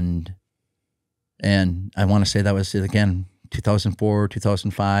 And I want to say that was, again, 2004,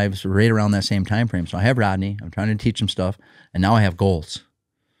 2005, so right around that same time frame. So I have Rodney. I'm trying to teach him stuff, and now I have goals.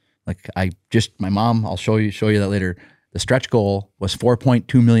 Like my mom, I'll show you that later. The stretch goal was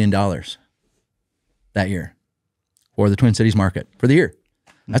 $4.2 million that year for the Twin Cities market for the year.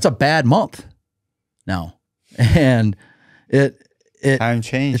 That's a bad month now, and times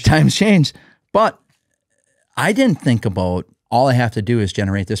changed. But I didn't think about all I have to do is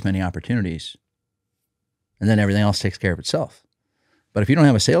generate this many opportunities, and then everything else takes care of itself. But if you don't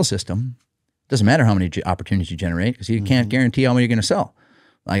have a sales system, it doesn't matter how many opportunities you generate because you can't guarantee how many you're going to sell.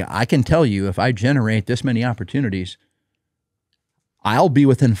 Like I can tell you, if I generate this many opportunities, I'll be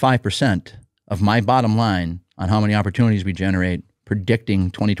within 5% of my bottom line on how many opportunities we generate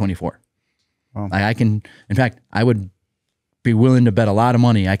predicting 2024. Wow. I can, in fact, I would be willing to bet a lot of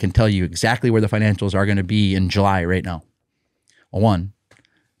money. I can tell you exactly where the financials are going to be in July right now. Well, one,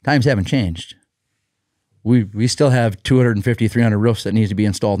 times haven't changed. We still have 250, 300 roofs that needs to be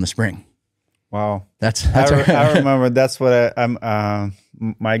installed in the spring. Wow. I remember that's what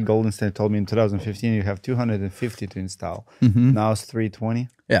Mike Goldenstein told me in 2015, you have 250 to install. Now it's 320.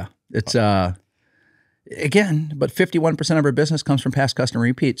 Yeah. It's, again, but 51% of our business comes from past customer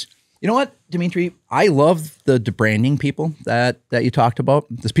repeats. You know what, Dimitri? I love the debranding people that you talked about.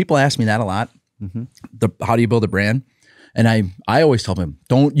 Because people ask me that a lot. How do you build a brand? And I always tell them,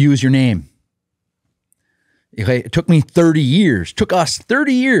 don't use your name. Okay, it took me 30 years, took us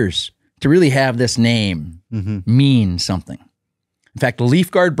 30 years to really have this name mean something. In fact, the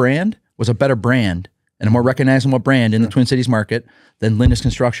LeafGuard brand was a better brand and a more recognizable brand in the Twin Cities market than Lindus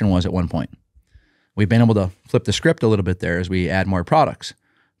Construction was at one point. We've been able to flip the script a little bit there as we add more products.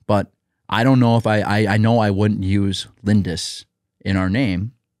 But I don't know if I know I wouldn't use Lindus in our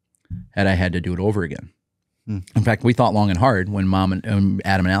name had I had to do it over again. In fact, we thought long and hard when Adam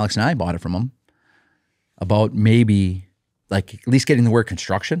and Alex and I bought it from them about maybe like at least getting the word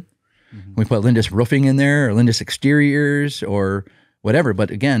construction. We put Lindus roofing in there or Lindus exteriors or whatever. But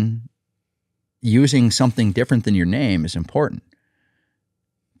again, using something different than your name is important.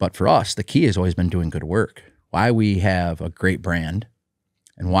 But for us, the key has always been doing good work. Why we have a great brand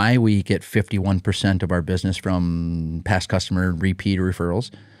and why we get 51% of our business from past customer repeat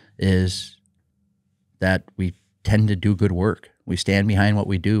referrals is that we tend to do good work. We stand behind what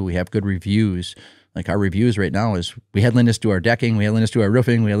we do. We have good reviews. Like our reviews right now is we had Lindus do our decking, we had Lindus do our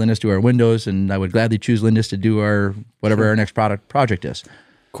roofing, we had Lindus do our windows, and I would gladly choose Lindus to do our whatever our next project is.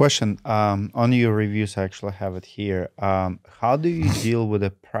 Question, on your reviews, I actually have it here. How do you deal with the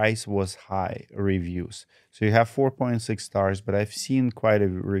price was high reviews? So you have 4.6 stars, but I've seen quite a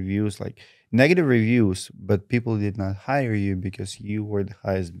reviews, like negative reviews, but people did not hire you because you were the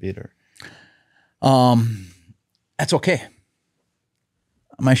highest bidder. That's okay.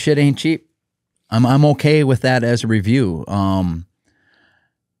 My shit ain't cheap. I'm okay with that as a review. And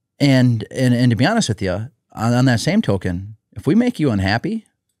to be honest with you, on that same token, if we make you unhappy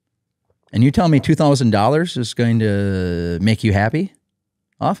and you tell me $2,000 is going to make you happy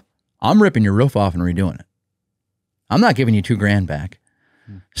off, I'm ripping your roof off and redoing it. I'm not giving you $2,000 back.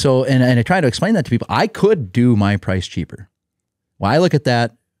 So, and I try to explain that to people. I could do my price cheaper. Well, I look at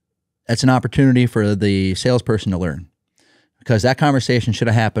that, that's an opportunity for the salesperson to learn because that conversation should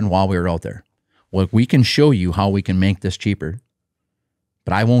have happened while we were out there. Well, we can show you how we can make this cheaper,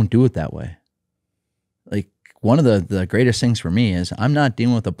 but I won't do it that way. Like one of the greatest things for me is I'm not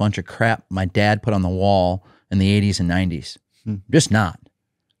dealing with a bunch of crap my dad put on the wall in the 80s and 90s. Just not.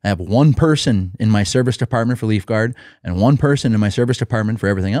 I have one person in my service department for LeafGuard and one person in my service department for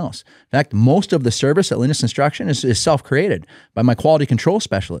everything else. In fact, most of the service at Lindus Construction is self-created by my quality control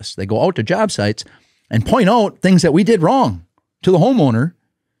specialists. They go out to job sites and point out things that we did wrong to the homeowner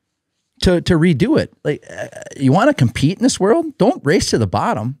to redo it. Like you want to compete in this world? Don't race to the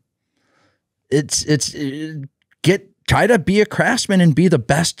bottom. Try to be a craftsman and be the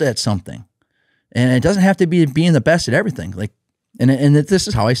best at something. And it doesn't have to be being the best at everything. Like, and this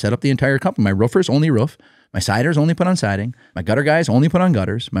is how I set up the entire company. My roofers only roof. My siders only put on siding. My gutter guys only put on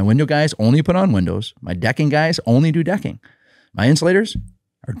gutters. My window guys only put on windows. My decking guys only do decking. My insulators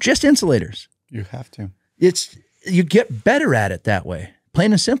are just insulators. You have to. You get better at it that way.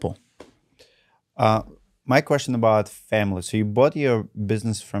 Plain and simple. My question about family. So you bought your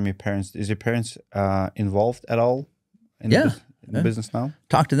business from your parents. Is your parents involved at all in the business now?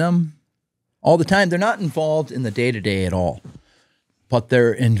 Talk to them all the time. They're not involved in the day-to-day at all, but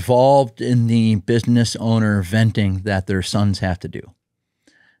they're involved in the business owner venting that their sons have to do.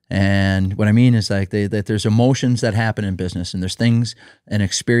 And what I mean is like that there's emotions that happen in business and there's things and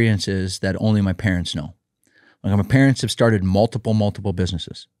experiences that only my parents know. Like my parents have started multiple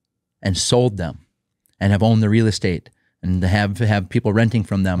businesses and sold them and have owned the real estate and have people renting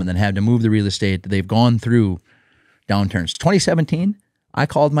from them and then had to move the real estate. They've gone through downturns. 2017, I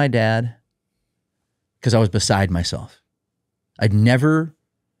called my dad because I was beside myself. I'd never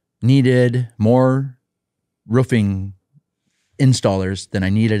needed more roofing installers than I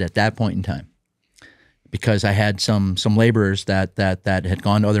needed at that point in time because I had some laborers that had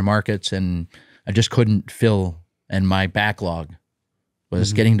gone to other markets and I just couldn't fill, and my backlog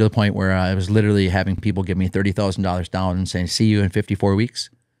was getting to the point where I was literally having people give me $30,000 down and saying, see you in 54 weeks.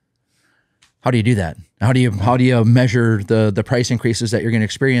 How do you do that? How do you measure the price increases that you're going to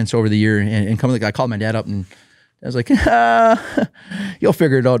experience over the year? And come, I called my dad up and I was like, you'll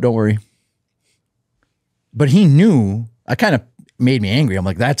figure it out. Don't worry. But he knew, I kind of made me angry. I'm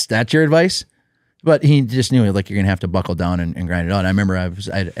like, that's your advice? But he just knew, like, you're going to have to buckle down and grind it out. I remember I was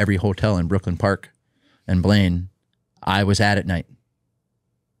at every hotel in Brooklyn Park and Blaine. I was at night.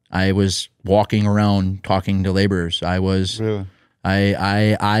 I was walking around talking to laborers. I was, really?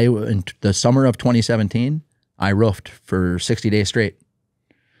 In the summer of 2017, I roofed for 60 days straight.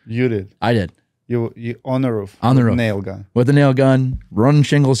 You did? I did. You on the roof? On the roof. Nail gun. With a nail gun, running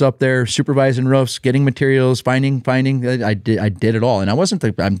shingles up there, supervising roofs, getting materials, finding. I did it all. And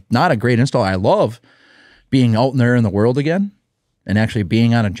I'm not a great installer. I love being out there in the world again and actually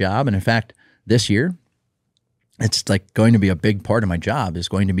being on a job. And in fact, this year, it's like going to be a big part of my job is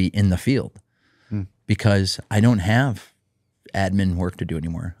going to be in the field because I don't have admin work to do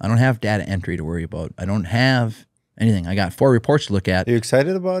anymore. I don't have data entry to worry about. I don't have anything. I got 4 reports to look at. Are you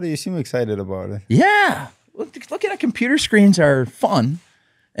excited about it? You seem excited about it. Yeah. Looking at computer screens are fun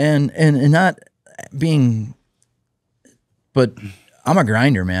and not being, but I'm a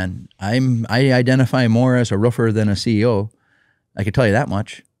grinder, man. I identify more as a roofer than a CEO. I can tell you that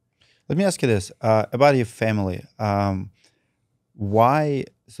much. Let me ask you this about your family. Why?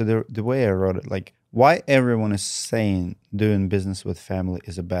 So the way I wrote it, like, why everyone is saying doing business with family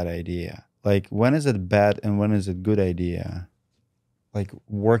is a bad idea? Like, when is it bad and when is it good idea? Like,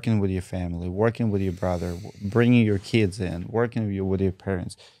 working with your family, working with your brother, bringing your kids in, working with your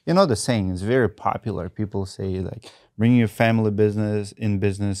parents. You know the saying is very popular. People say, like, bringing your family business in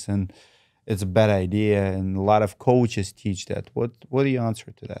business and it's a bad idea. And a lot of coaches teach that. What do you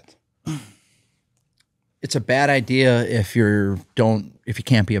answer to that? It's a bad idea if you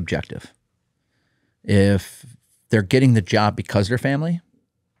can't be objective. If they're getting the job because they're family,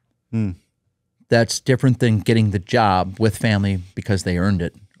 that's different than getting the job with family because they earned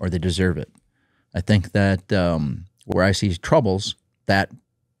it or they deserve it. I think that where I see troubles,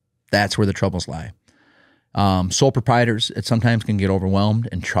 that's where the troubles lie. Sole proprietors, it sometimes can get overwhelmed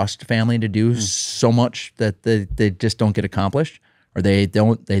and trust family to do so much that they just don't get accomplished. Or they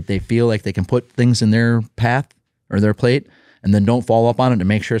feel like they can put things in their path or their plate and then don't follow up on it to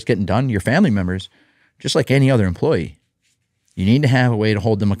make sure it's getting done. Your family members, just like any other employee, you need to have a way to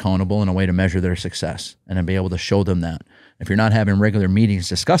hold them accountable and a way to measure their success and to be able to show them that. If you're not having regular meetings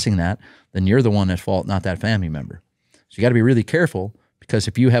discussing that, then you're the one at fault, not that family member. So you got to be really careful because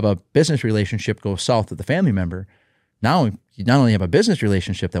if you have a business relationship go south with the family member, now you not only have a business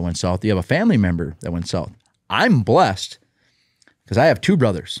relationship that went south, you have a family member that went south. I'm blessed because I have 2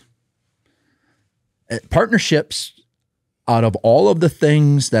 brothers. Partnerships, out of all of the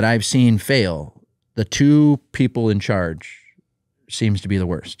things that I've seen fail, the 2 people in charge seems to be the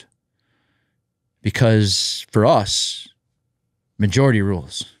worst. Because for us, majority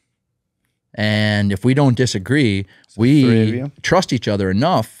rules. And if we don't disagree, we trust each other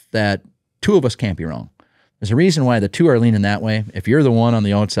enough that 2 of us can't be wrong. There's a reason why the 2 are leaning that way. If you're the one on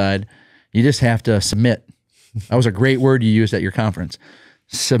the outside, you just have to submit. That was a great word you used at your conference.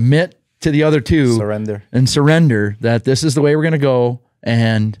 Submit to the other 2. Surrender. And surrender that this is the way we're going to go.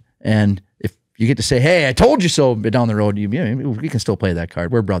 And if you get to say, hey, I told you so, but down the road, we can still play that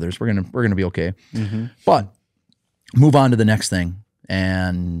card. We're brothers. We're gonna be okay. But move on to the next thing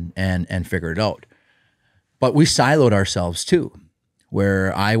and figure it out. But we siloed ourselves too,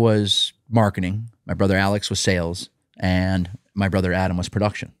 where I was marketing, my brother Alex was sales, and my brother Adam was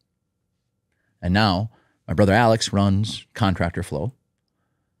production. And now my brother Alex runs ContractorFlow.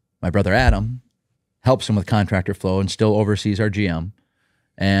 My brother Adam helps him with ContractorFlow and still oversees our GM.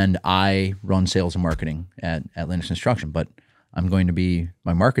 And I run sales and marketing at Lindus Construction. But I'm going to be,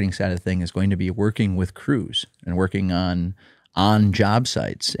 my marketing side of the thing is going to be working with crews and working on job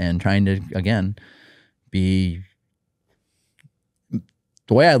sites and trying to, again, be,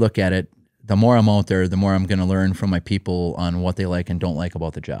 the way I look at it, the more I'm out there, the more I'm going to learn from my people on what they like and don't like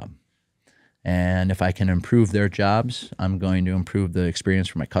about the job. And if I can improve their jobs, I'm going to improve the experience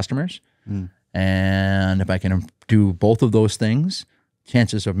for my customers. And if I can do both of those things,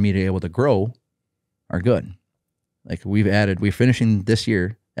 chances of me to be able to grow are good. Like we're finishing this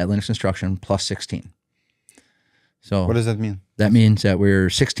year at Lindus Construction plus 16. So what does that mean? That means that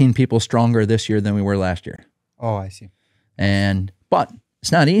we're 16 people stronger this year than we were last year. Oh, I see. But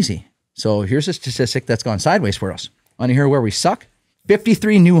it's not easy. So here's a statistic that's gone sideways for us. Want to hear where we suck?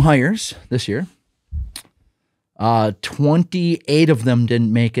 53 new hires this year. 28 of them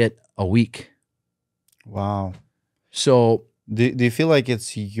didn't make it a week. Wow. So Do you feel like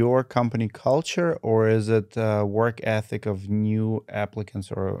it's your company culture, or is it work ethic of new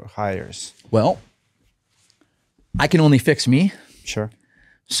applicants or hires? Well, I can only fix me. Sure.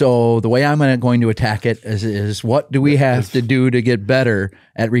 So the way I'm going to attack it is what do we have to do to get better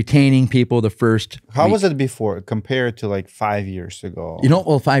at retaining people the first How week? was it before compared to like 5 years ago? You know,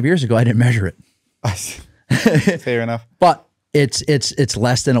 well, 5 years ago I didn't measure it. Fair enough. But it's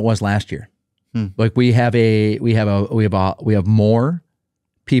less than it was last year. Like we have more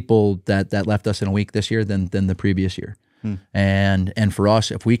people that left us in a week this year than the previous year. And for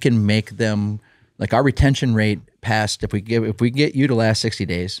us, if we can make them, like our retention rate past, if we get you to last 60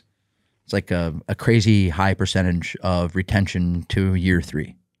 days, it's like a crazy high percentage of retention to year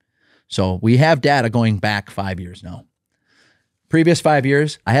 3. So we have data going back 5 years now. Previous 5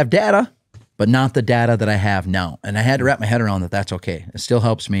 years, I have data, but not the data that I have now. And I had to wrap my head around that that's okay. It still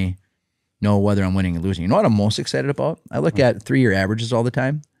helps me know whether I'm winning or losing. You know what I'm most excited about? I look at 3-year averages all the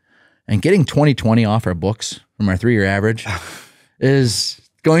time, and getting 2020 off our books from our 3-year average is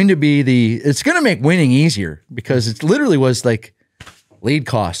going to be it's going to make winning easier, because it literally was like lead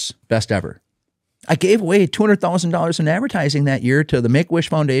costs best ever. I gave away $200,000 in advertising that year to the Make-A-Wish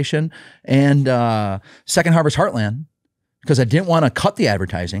Foundation and Second Harvest Heartland, because I didn't want to cut the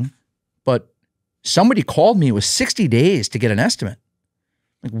advertising, but somebody called me. It was 60 days to get an estimate.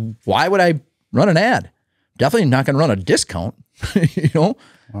 Like, why would I run an ad? Definitely not going to run a discount. You know,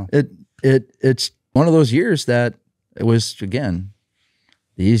 wow. It's one of those years that it was, again,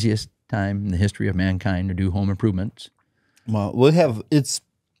 the easiest time in the history of mankind to do home improvements. Well,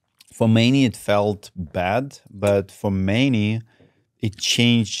 for many it felt bad, but for many it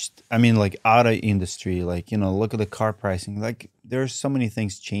changed. I mean, like auto industry, like, you know, look at the car pricing. Like there's so many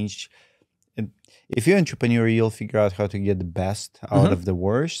things changed. If you're an entrepreneur, you'll figure out how to get the best out of the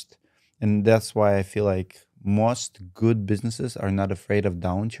worst. And that's why I feel like most good businesses are not afraid of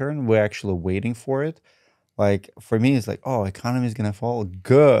downturn. We're actually waiting for it. Like for me, it's like, oh, economy is gonna fall.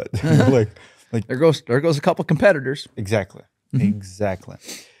 Good. like there goes a couple competitors. Exactly. Exactly.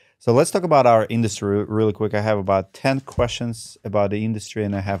 So let's talk about our industry really quick. I have about 10 questions about the industry,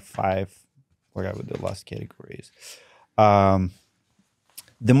 and I have 5. Forgot what the last category is.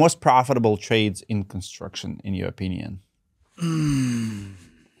 The most profitable trades in construction, in your opinion?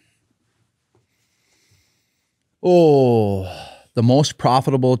 Oh, the most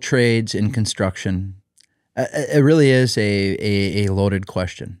profitable trades in construction. It really is a loaded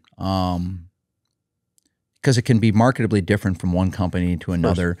question, because it can be marketably different from one company to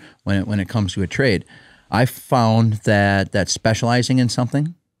another when it comes to a trade. I found that specializing in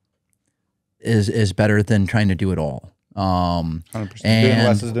something is better than trying to do it all. 100%. Doing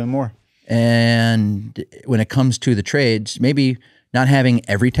less is doing more. And when it comes to the trades, maybe not having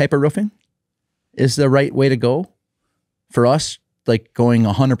every type of roofing is the right way to go. For us, like going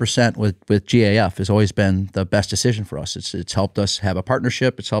 100% with GAF has always been the best decision for us. It's helped us have a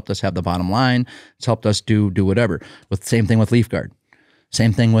partnership. It's helped us have the bottom line. It's helped us do whatever. Same thing with LeafGuard.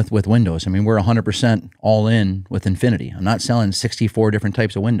 Same thing with windows. I mean, we're 100% all in with Infinity. I'm not selling 64 different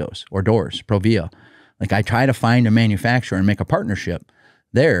types of windows or doors, Provia. Like I try to find a manufacturer and make a partnership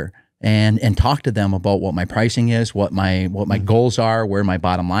there and talk to them about what my pricing is, what my goals are, where my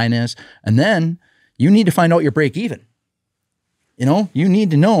bottom line is. And then you need to find out your break even. You know, you need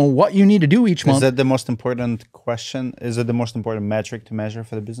to know what you need to do each month. Is that the most important question? Is it the most important metric to measure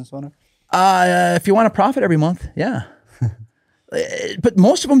for the business owner? If you want to profit every month, yeah. But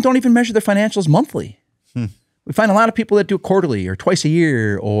most of them don't even measure their financials monthly. We find a lot of people that do it quarterly or twice a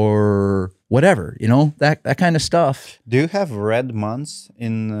year or whatever, you know, that kind of stuff. Do you have red months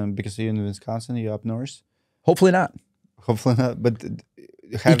because you're in Wisconsin, you're up north? Hopefully not. Hopefully not, but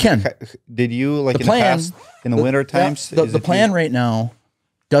you can. Did you, like in the past, in the winter times? The plan right now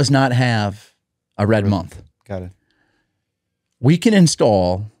does not have a red month. Got it. We can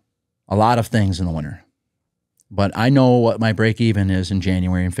install a lot of things in the winter. But I know what my break even is in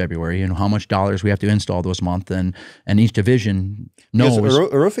January and February and how much dollars we have to install those months, and each division knows.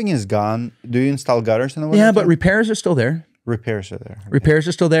 Because roofing is gone. Do you install gutters in the winter? Yeah, but repairs are still there. Repairs are there. Okay. Repairs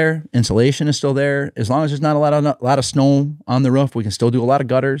are still there. Insulation is still there. As long as there's not a lot of snow on the roof, we can still do a lot of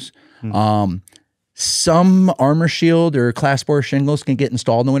gutters. Some Armor Shield or Class 4 shingles can get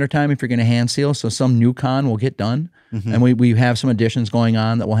installed in the wintertime if you're going to hand seal. So some new con will get done. And we have some additions going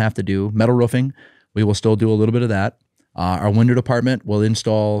on that we'll have to do. Metal roofing, we will still do a little bit of that. Our window department will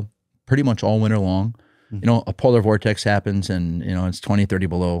install pretty much all winter long. You know, a polar vortex happens and, you know, it's 20, 30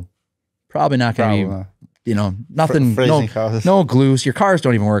 below. Probably not going to be, you know, nothing, no glues. Your cars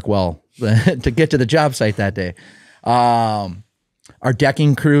don't even work well to get to the job site that day. Our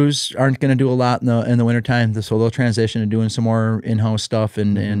decking crews aren't going to do a lot in the wintertime, so they'll transition to doing some more in-house stuff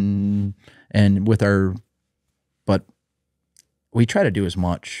and with our, but we try to do as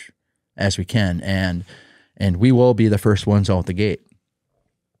much as we can, and we will be the first ones out the gate.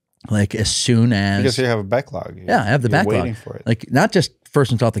 Like as soon as, because you have a backlog. I have the backlog. Waiting for it. Like not just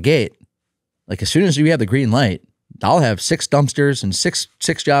first ones out the gate. Like as soon as we have the green light, I'll have 6 dumpsters and six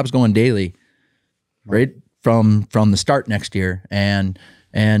jobs going daily, right from the start next year. And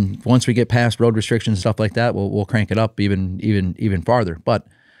once we get past road restrictions and stuff like that, we'll crank it up even farther. But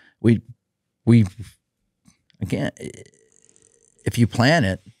we again, if you plan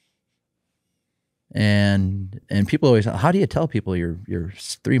it, and people always, how do you tell people you're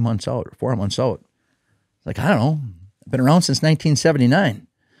 3 months out or 4 months out? Like, I don't know. I've been around since 1979.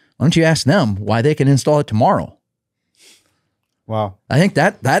 Why don't you ask them why they can install it tomorrow? Wow. I think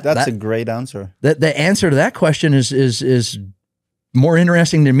that's a great answer. The answer to that question is more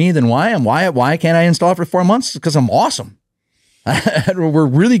interesting to me than why can't I install it for 4 months? Because I'm awesome. We're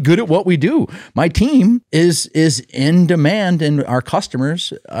really good at what we do. My team is in demand, and our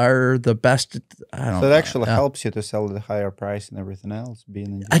customers are the best. So it actually helps you to sell at a higher price and everything else.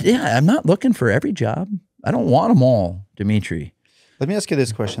 I'm not looking for every job. I don't want them all, Dimitri. Let me ask you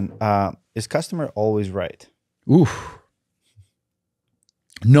this question: is customer always right? Oof.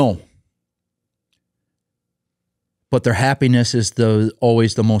 No. But their happiness is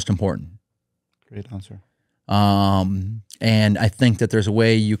always the most important. Great answer. And I think that there's a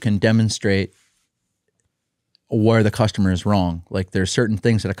way you can demonstrate where the customer is wrong. Like there's certain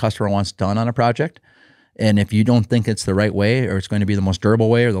things that a customer wants done on a project, and if you don't think it's the right way or it's going to be the most durable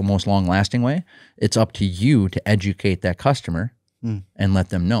way or the most long-lasting way, it's up to you to educate that customer and let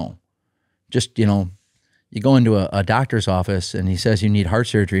them know. Just, you go into a doctor's office and he says you need heart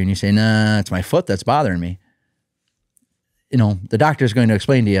surgery and you say, nah, it's my foot that's bothering me. The doctor's going to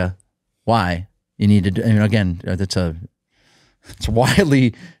explain to you why you need to do, again, it's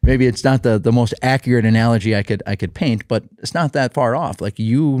widely, maybe it's not the most accurate analogy I could paint, but it's not that far off. Like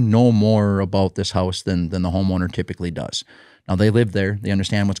you know more about this house than the homeowner typically does. Now they live there, they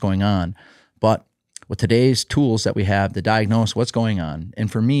understand what's going on, but with today's tools that we have to diagnose what's going on,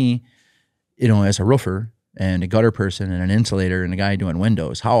 and for me, as a roofer and a gutter person and an insulator and a guy doing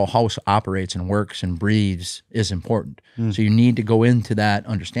windows, how a house operates and works and breathes is important. So you need to go into that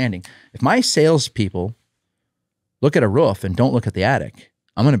understanding. If my salespeople look at a roof and don't look at the attic,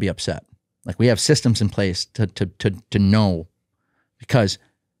 I'm going to be upset. Like we have systems in place to know, because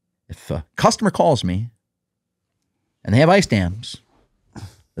if a customer calls me and they have ice dams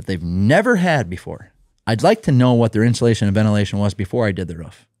that they've never had before, I'd like to know what their insulation and ventilation was before I did the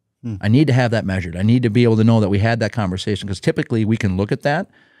roof. I need to have that measured. I need to be able to know that we had that conversation, because typically we can look at that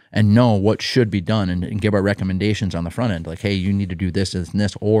and know what should be done and give our recommendations on the front end. Like, hey, you need to do this and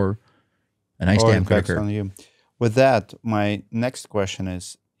this, or an ice dam cracker. On you. With that, my next question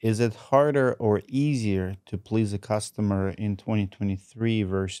is it harder or easier to please a customer in 2023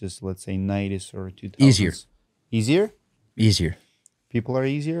 versus, let's say, 90s or 2000s? Easier. Easier? Easier. People are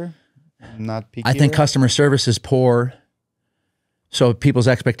easier? Not picky? I think customer service is poor, so people's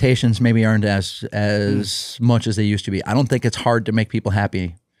expectations maybe aren't as much as they used to be. I don't think it's hard to make people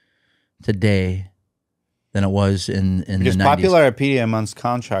happy today than it was in the 90s. Because popular opinion amongst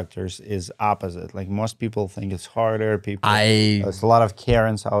contractors is opposite. Like most people think it's harder. There's a lot of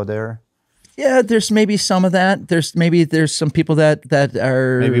Karens out there. Yeah, there's maybe some of that. There's some people that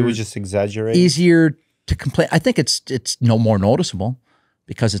are, maybe we just exaggerate, easier to complain. I think it's no more noticeable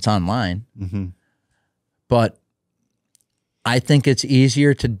because it's online. But I think it's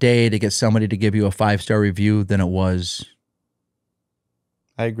easier today to get somebody to give you a 5-star review than it was.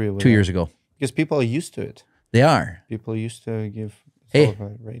 I agree with 2 years ago. Because people are used to it. They are. People used to give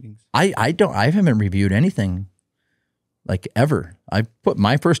ratings. I haven't reviewed anything like ever. I put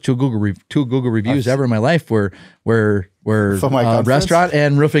my first two Google reviews ever in my life were Restaurant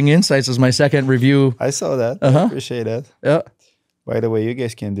and Roofing Insights was my second review. I saw that. I appreciate it. Yeah. By the way, you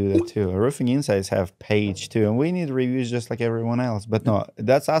guys can do that too. Roofing Insights have page too, and we need reviews just like everyone else. But no,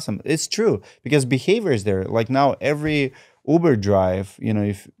 that's awesome. It's true because behavior is there. Like now, every Uber drive,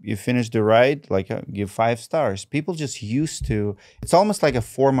 if you finish the ride, like give 5 stars. People just used to. It's almost like a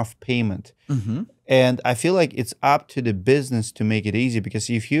form of payment. And I feel like it's up to the business to make it easy, because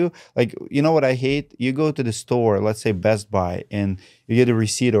if you, what I hate? You go to the store, let's say Best Buy, and you get a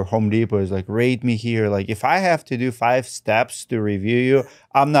receipt, or Home Depot is like, rate me here. Like if I have to do 5 steps to review you,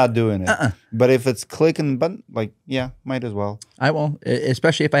 I'm not doing it. But if it's clicking button, might as well. I will,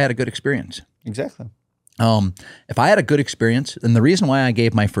 especially if I had a good experience. Exactly. If I had a good experience, and the reason why I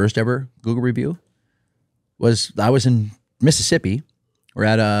gave my first ever Google review was I was in Mississippi. We're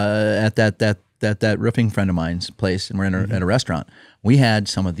at that roofing friend of mine's place, and we're at a restaurant. We had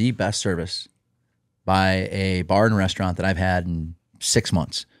some of the best service by a bar and restaurant that I've had in 6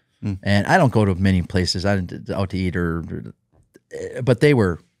 months. And I don't go to many places out to eat, but they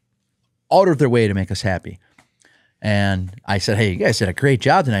were out of their way to make us happy. And I said, hey, you guys did a great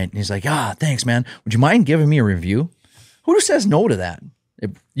job tonight. And he's like, thanks, man. Would you mind giving me a review? Who says no to that?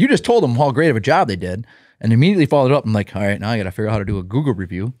 If you just told them how great of a job they did and immediately followed up. I'm like, all right, now I got to figure out how to do a Google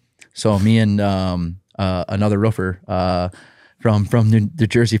review. So me and another roofer from New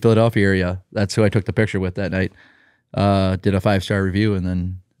Jersey, Philadelphia area, that's who I took the picture with that night, did a 5-star review.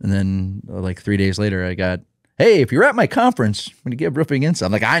 And then like 3 days later, I got, hey, if you're at my conference, I'm going to give Roofing Insight.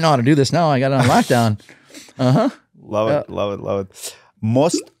 I'm like, I know how to do this now. I got it on lockdown. Love it.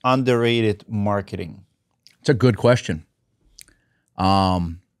 Most underrated marketing. It's a good question.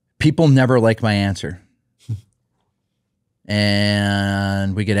 People never like my answer.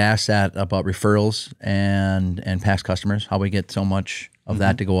 And we get asked that about referrals and past customers, how we get so much of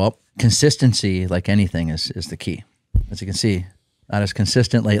that to go up. Consistency, like anything, is the key. As you can see, not as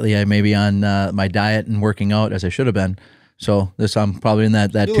consistent lately. I may be on my diet and working out as I should have been. So I'm probably in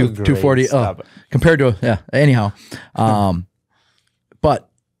that 240 compared to, anyhow. But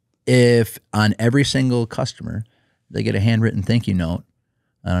if on every single customer, they get a handwritten thank you note,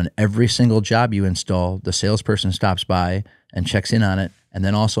 and on every single job you install, the salesperson stops by and checks in on it, and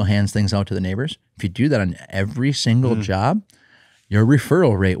then also hands things out to the neighbors. If you do that on every single job, your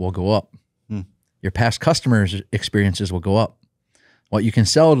referral rate will go up. Your past customers' experiences will go up. What you can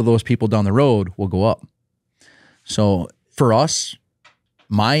sell to those people down the road will go up. So for us,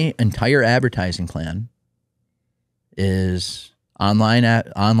 my entire advertising plan is online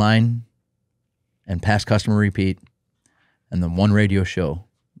and past customer repeat, and the one radio show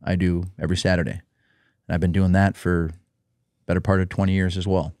I do every Saturday. And I've been doing that for better part of 20 years as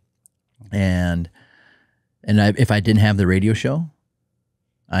well. And if I didn't have the radio show,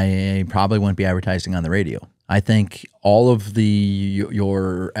 I probably wouldn't be advertising on the radio. I think all of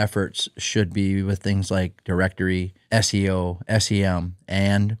your efforts should be with things like directory, SEO, SEM,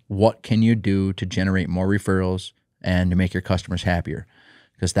 and what can you do to generate more referrals and to make your customers happier.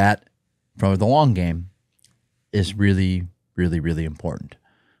 Because that, for the long game, is really, really, really important.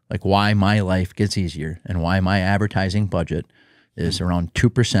 Like why my life gets easier and why my advertising budget is around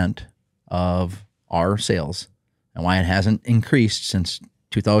 2% of our sales, and why it hasn't increased since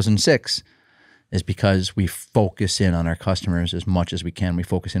 2006 is because we focus in on our customers as much as we can. We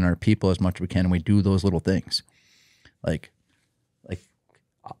focus in on our people as much as we can, and we do those little things. Like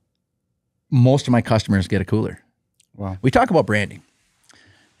most of my customers get a cooler. Wow. We talk about branding.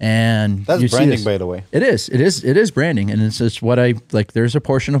 And that's branding, by the way. It is branding, and it's what I like. There's a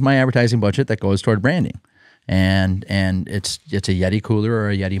portion of my advertising budget that goes toward branding, and it's a Yeti cooler or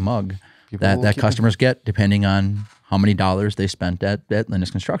a Yeti mug that customers get depending on how many dollars they spent at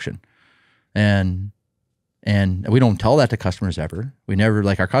Lindus Construction, and we don't tell that to customers ever. We never,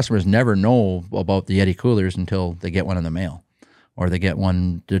 like, our customers never know about the Yeti coolers until they get one in the mail, or they get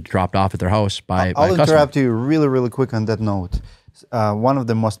one dropped off at their house by I'll a customer. interrupt you really quick on that note. One of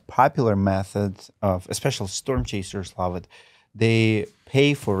the most popular methods of, especially storm chasers love it, they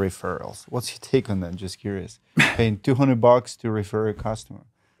pay for referrals. What's your take on that? Just curious. Paying $200 to refer a customer.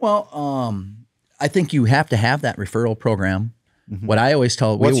 Well, I think you have to have that referral program. What I always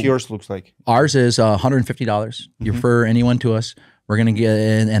tell, what's yours looks like? Ours is $150. You refer anyone to us, we're going to get,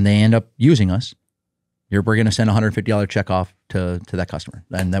 and they end up using us, we're going to send a $150 check off to that customer,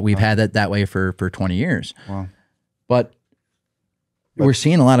 and that we've had that way for 20 years. Wow. But we're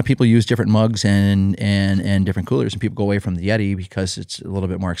seeing a lot of people use different mugs and different coolers, and people go away from the Yeti because it's a little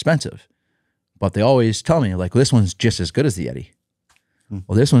bit more expensive. But they always tell me, like, this one's just as good as the Yeti.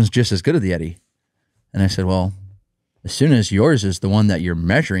 Well, this one's just as good as the Yeti. And I said, well, as soon as yours is the one that you're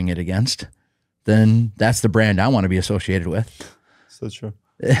measuring it against, then that's the brand I want to be associated with. So true.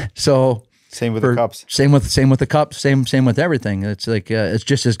 So same with the cups. Same with the cups. Same with everything. It's like it's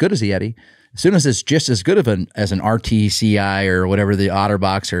just as good as the Yeti. As soon as it's just as good as an RTCI or whatever, the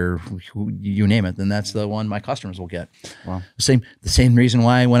OtterBox or you name it, then that's the one my customers will get. Wow. The same reason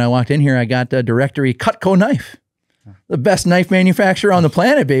why when I walked in here, I got a Directory Cutco knife. The best knife manufacturer on the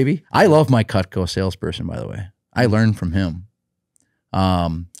planet, baby. I love my Cutco salesperson, by the way. I learned from him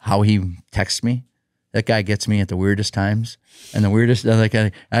how he texts me. That guy gets me at the weirdest times. And the weirdest, like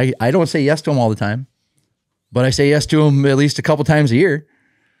I don't say yes to him all the time, but I say yes to him at least a couple times a year.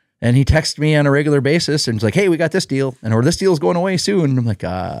 And he texts me on a regular basis and he's like, hey, we got this deal. Or this deal's going away soon. And I'm like,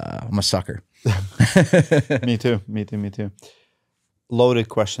 I'm a sucker. Me too. Loaded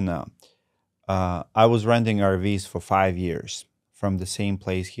question now. I was renting RVs for 5 years from the same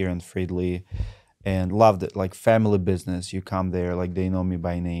place here in Fridley, and loved it. Like family business, you come there, like they know me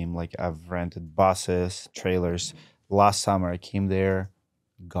by name. Like I've rented buses, trailers. Last summer I came there,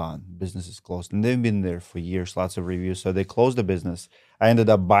 gone. Business is closed, and they've been there for years. Lots of reviews, so they closed the business. I ended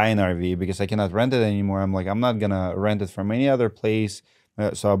up buying RV because I cannot rent it anymore. I'm like, I'm not gonna rent it from any other place,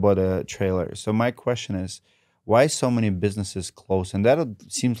 so I bought a trailer. So my question is, why so many businesses close? And that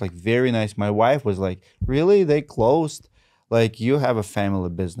seems like very nice. My wife was like, really, they closed? Like, you have a family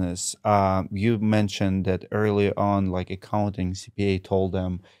business. You mentioned that early on, like accounting, CPA told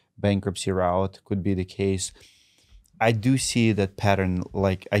them bankruptcy route could be the case. I do see that pattern.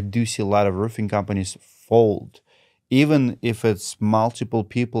 Like, I do see a lot of roofing companies fold. Even if it's multiple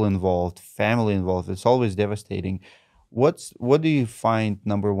people involved, family involved, it's always devastating. What do you find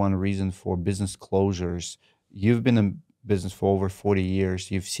number one reason for business closures? You've been in business for over 40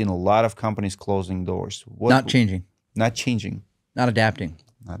 years. You've seen a lot of companies closing doors. Not changing. Not changing. Not adapting.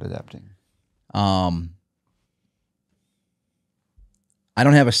 Not adapting. I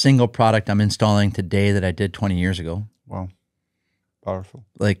don't have a single product I'm installing today that I did 20 years ago. Wow. Powerful.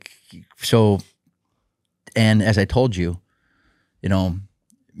 Like, so, and as I told you, you know,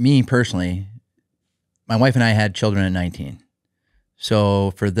 me personally, my wife and I had children at 19.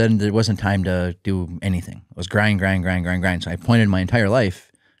 So for then, there wasn't time to do anything. It was grind. So I pointed my entire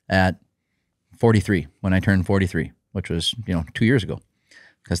life at 43 when I turned 43, which was, 2 years ago,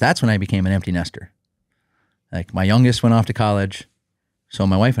 because that's when I became an empty nester. Like, my youngest went off to college, so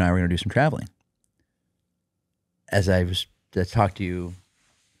my wife and I were going to do some traveling. As I talked to you,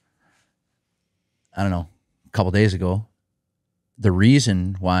 I don't know, a couple days ago, the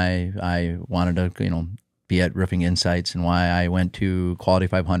reason why I wanted to, be at Roofing Insights, and why I went to Quality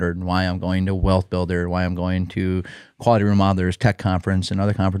 500, and why I'm going to Wealth Builder, why I'm going to Quality Remodelers Tech Conference and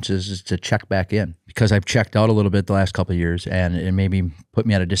other conferences, is to check back in, because I've checked out a little bit the last couple of years, and it maybe put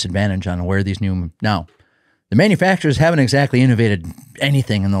me at a disadvantage on where these new, now, the manufacturers haven't exactly innovated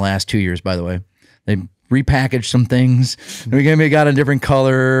anything in the last 2 years, by the way. They repackaged some things. We maybe got a different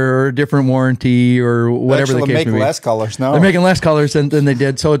color or a different warranty or whatever the case may be. They're making less colors now. They're making less colors than they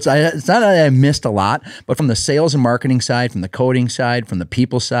did. So it's not that I missed a lot, but from the sales and marketing side, from the coding side, from the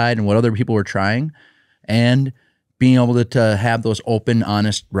people side, and what other people were trying, and being able to have those open,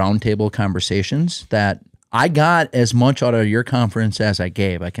 honest, roundtable conversations, that I got as much out of your conference as I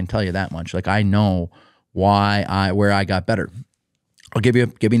gave. I can tell you that much. Like, I know where I got better. I'll give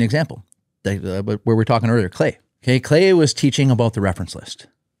you an example. Where we were talking earlier, Clay. Okay, Clay was teaching about the reference list,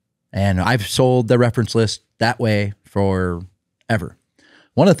 and I've sold the reference list that way forever.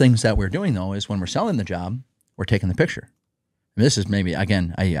 One of the things that we're doing, though, is when we're selling the job, we're taking the picture. And this is maybe,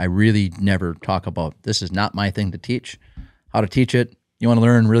 again, I really never talk about, this is not my thing to teach. How to teach it, you want to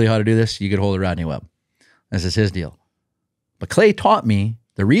learn really how to do this, you get a hold of Rodney Webb. This is his deal. But Clay taught me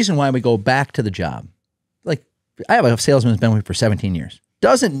the reason why we go back to the job. Like, I have a salesman who's been with me for 17 years.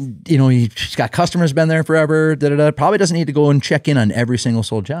 Doesn't, he's got customers, been there forever, probably doesn't need to go and check in on every single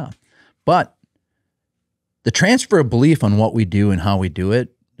sold job. But the transfer of belief on what we do and how we do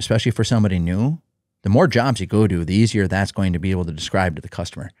it, especially for somebody new, the more jobs you go to, the easier that's going to be able to describe to the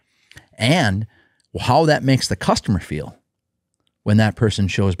customer. And how that makes the customer feel when that person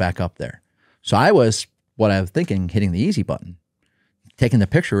shows back up there. So I was thinking, hitting the easy button, taking the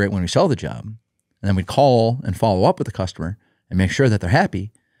picture right when we sell the job, and then we'd call and follow up with the customer and make sure that they're happy,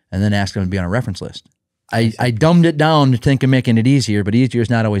 and then ask them to be on a reference list. I dumbed it down to think of making it easier, but easier is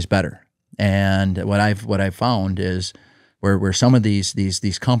not always better. And what I've found is where some of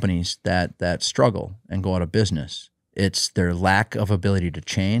these companies that struggle and go out of business, it's their lack of ability to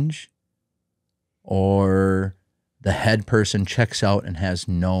change, or the head person checks out and has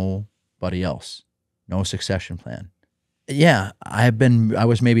nobody else, no succession plan. Yeah, I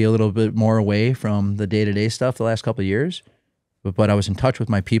was maybe a little bit more away from the day-to-day stuff the last couple of years, but I was in touch with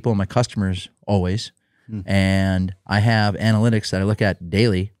my people and my customers always. And I have analytics that I look at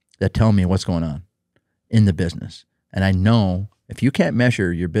daily that tell me what's going on in the business. And I know if you can't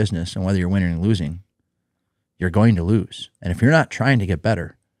measure your business and whether you're winning or losing, you're going to lose. And if you're not trying to get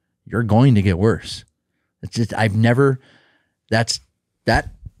better, you're going to get worse. It's just,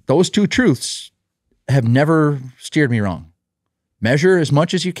 those two truths have never steered me wrong. Measure as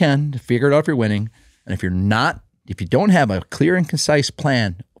much as you can to figure out if you're winning. And if you don't have a clear and concise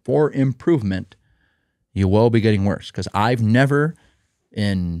plan for improvement, you will be getting worse. Because I've never,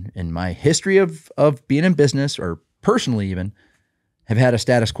 in my history of being in business, or personally even, have had a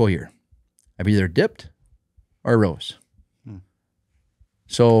status quo year. I've either dipped or rose.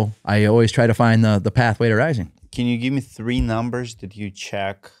 So I always try to find the pathway to rising. Can you give me 3 numbers that you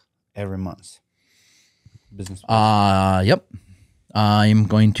check every month? Business. Yep. I'm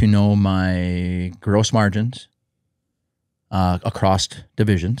going to know my gross margins across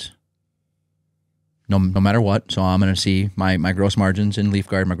divisions, no matter what. So I'm going to see my gross margins in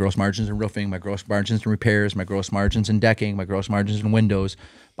LeafGuard, my gross margins in roofing, my gross margins in repairs, my gross margins in decking, my gross margins in windows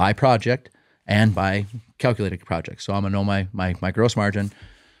by project and by calculated project. So I'm going to know my gross margin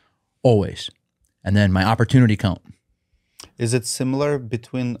always. And then my opportunity count. Is it similar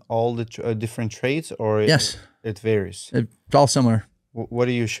between all the different trades, or Yes, it varies? it's all similar. What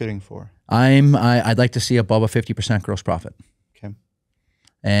are you shooting for? I'd like to see above a 50% gross profit. Okay.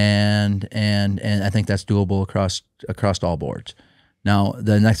 And I think that's doable across all boards. Now,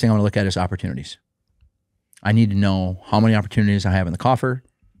 the next thing I want to look at is opportunities. I need to know how many opportunities I have in the coffer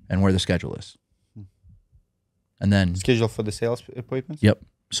and where the schedule is. And then Schedule for the sales appointments? Yep.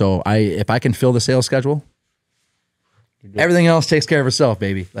 So if I can fill the sales schedule, everything else takes care of itself,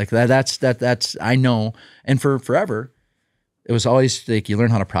 baby. Like that's I know. And for forever, it was always like you learn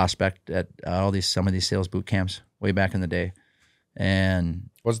how to prospect at some of these sales boot camps way back in the day. And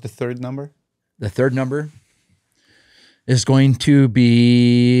what's the third number? The third number is going to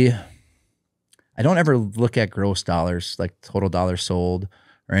be, I don't ever look at gross dollars, like total dollars sold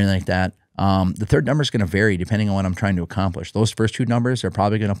or anything like that. The third number is going to vary depending on what I'm trying to accomplish. Those first two numbers are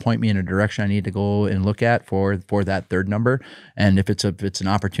probably going to point me in a direction I need to go and look at for that third number. And if it's an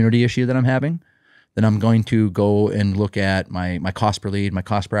opportunity issue that I'm having, then I'm going to go and look at my cost per lead, my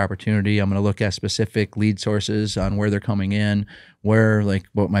cost per opportunity. I'm going to look at specific lead sources on where they're coming in, where like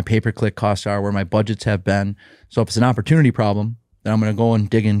what my pay-per-click costs are, where my budgets have been. So if it's an opportunity problem, then I'm going to go and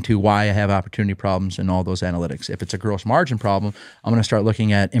dig into why I have opportunity problems and all those analytics. If it's a gross margin problem, I'm going to start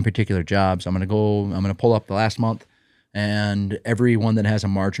looking at in particular jobs. I'm going to pull up the last month, and every one that has a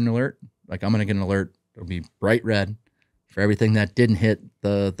margin alert, like I'm going to get an alert. It'll be bright red for everything that didn't hit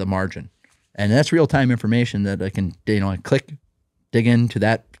the margin. And that's real-time information that I can, I click, dig into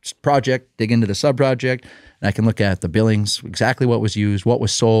that project, dig into the sub-project, and I can look at the billings, exactly what was used, what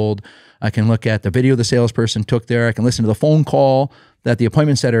was sold. I can look at the video the salesperson took there. I can listen to the phone call that the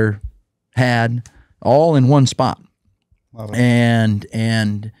appointment setter had, all in one spot.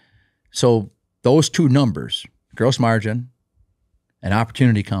 And so those two numbers, gross margin and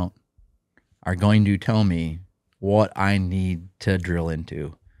opportunity count, are going to tell me what I need to drill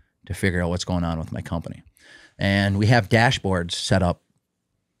into to figure out what's going on with my company. And we have dashboards set up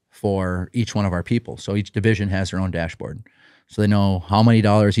for each one of our people. So each division has their own dashboard. So they know how many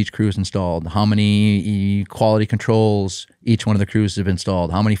dollars each crew's installed, how many quality controls each one of the crews have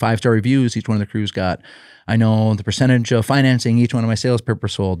installed, how many 5-star reviews each one of the crews got. I know the percentage of financing each one of my salespeople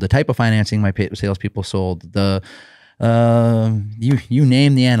sold, the type of financing my salespeople sold, the you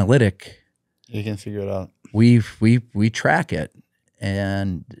name the analytic. You can figure it out. We track it.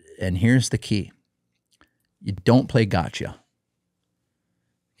 And here's the key. You don't play gotcha.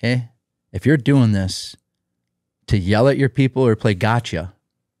 Okay? If you're doing this to yell at your people or play gotcha,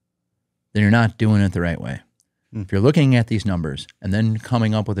 then you're not doing it the right way. If you're looking at these numbers and then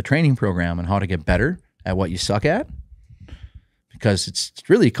coming up with a training program on how to get better at what you suck at, because it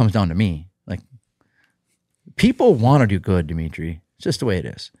really comes down to me. Like, people want to do good, Dimitri. It's just the way it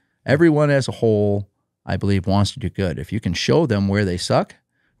is. Everyone as a whole, I believe, wants to do good. If you can show them where they suck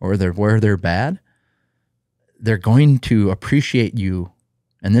or where they're bad, they're going to appreciate you.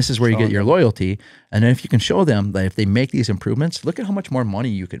 And this is where you get your loyalty. And then if you can show them that if they make these improvements, look at how much more money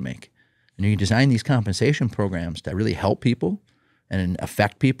you could make. And you can design these compensation programs that really help people and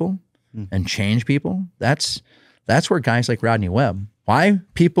affect people and change people. That's where guys like Rodney Webb, why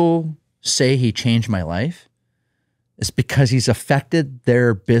people say he changed my life, is because he's affected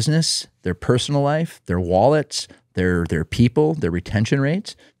their business, their personal life, their wallets, their people, their retention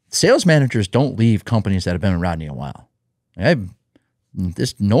rates. Sales managers don't leave companies that have been with Rodney a while.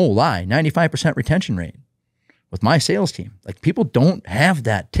 This no lie, 95% retention rate with my sales team. Like, people don't have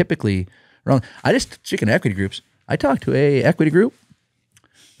that typically around. Speaking of equity groups, I talked to a equity group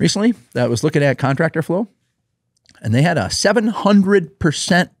recently that was looking at ContractorFlow, and they had a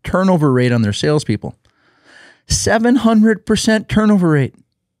 700% turnover rate on their salespeople. 700% turnover rate.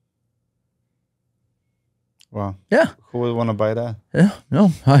 Wow. Yeah. Who would want to buy that? Yeah,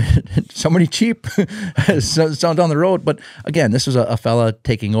 no, somebody cheap down the road. But again, this was a fella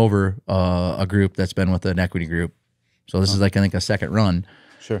taking over a group that's been with an equity group. So this is like, I think, a second run.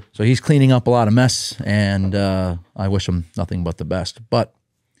 Sure. So he's cleaning up a lot of mess, and I wish him nothing but the best. But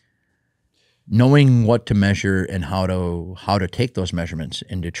knowing what to measure and how to take those measurements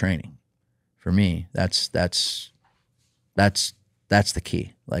into training, for me, that's the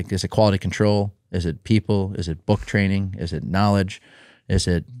key. Like, is it quality control? Is it people? Is it book training? Is it knowledge? Is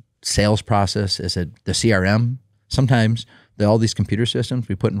it sales process? Is it the CRM? Sometimes all these computer systems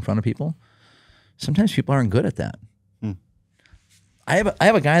we put in front of people, sometimes people aren't good at that. I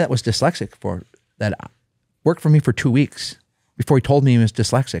have a guy that was dyslexic that worked for me for 2 weeks before he told me he was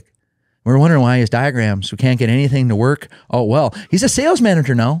dyslexic. We were wondering why his diagrams, we can't get anything to work. Oh, well, he's a sales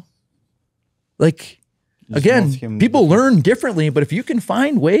manager now. Like, again, people learn differently, but if you can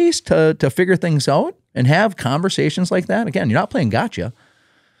find ways to figure things out and have conversations like that, again, you're not playing gotcha.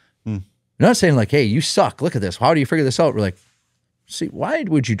 You're not saying like, hey, you suck. Look at this. How do you figure this out? We're like, see, why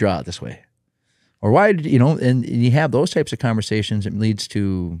would you draw it this way? Or why did, and you have those types of conversations, it leads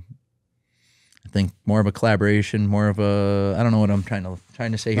to, I think, more of a collaboration, more of a, I don't know what I'm trying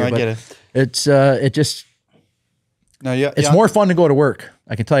to say here, no, I but get it. It's more fun to go to work.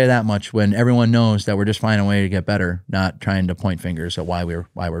 I can tell you that much, when everyone knows that we're just finding a way to get better, not trying to point fingers at why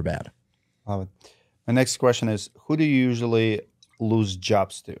we're bad. Love it. My next question is, who do you usually lose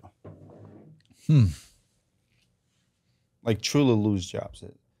jobs to? Like truly lose jobs.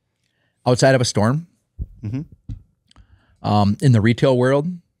 Outside of a storm, in the retail world,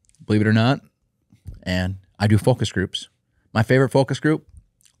 believe it or not, and I do focus groups. My favorite focus group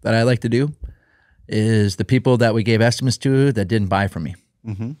that I like to do is the people that we gave estimates to that didn't buy from me.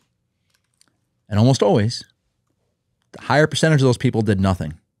 And almost always, the higher percentage of those people did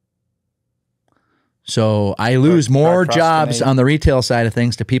nothing. So I lose more jobs on the retail side of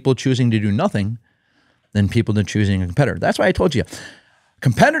things to people choosing to do nothing than people to choosing a competitor. That's why I told you,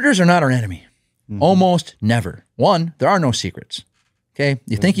 competitors are not our enemy. Almost never. One, there are no secrets. Okay?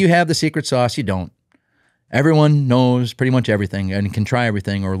 You think you have the secret sauce, you don't. Everyone knows pretty much everything and can try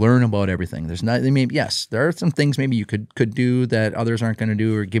everything or learn about everything. There's not, yes, there are some things maybe you could do that others aren't going to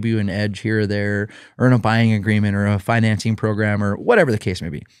do, or give you an edge here or there, or in a buying agreement or a financing program or whatever the case may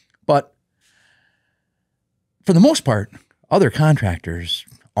be. But for the most part, other contractors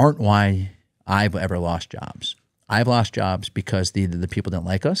aren't why I've ever lost jobs. I've lost jobs because either the people didn't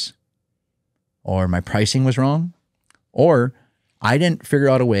like us, or my pricing was wrong, or I didn't figure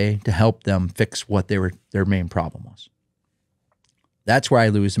out a way to help them fix what their main problem was. That's where I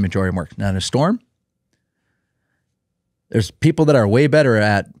lose the majority of work. Now in a storm, there's people that are way better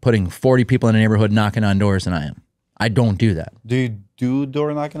at putting 40 people in a neighborhood knocking on doors than I am. I don't do that. Do you do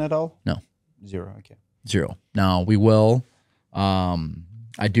door knocking at all? No. Zero, okay. Zero. Now we will,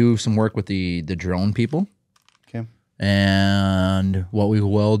 I do some work with the drone people. Okay. And what we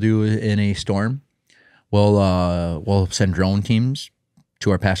will do in a storm, we'll send drone teams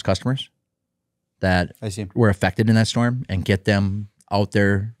to our past customers that were affected in that storm and get them out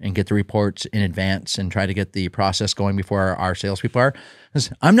there and get the reports in advance and try to get the process going before our salespeople are.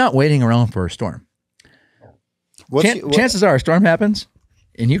 I'm not waiting around for a storm. Chances are a storm happens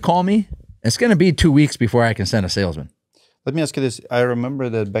and you call me, it's going to be 2 weeks before I can send a salesman. Let me ask you this. I remember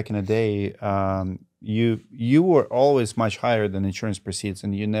that back in the day, you were always much higher than insurance proceeds,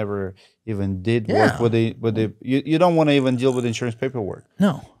 and you never even did work with the you don't want to even deal with insurance paperwork.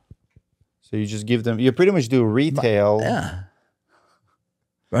 No. So you just give them, you pretty much do retail. Yeah.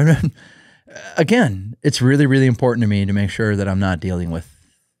 Again, it's really, really important to me to make sure that I'm not dealing with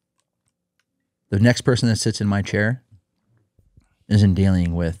the next person that sits in my chair isn't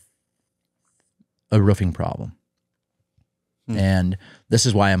dealing with a roofing problem. And this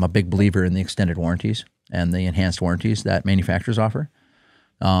is why I'm a big believer in the extended warranties and the enhanced warranties that manufacturers offer.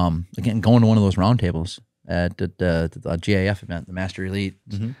 Again, going to one of those roundtables at the GAF event, the Master Elite,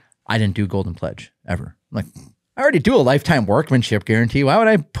 I didn't do Golden Pledge ever. I'm like, I already do a lifetime workmanship guarantee. Why would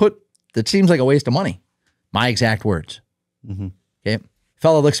I put, that seems like a waste of money. My exact words. Okay.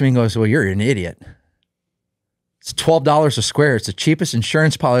 Fellow looks at me and goes, well, you're an idiot. It's $12 a square. It's the cheapest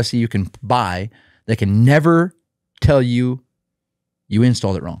insurance policy you can buy. They can never tell you you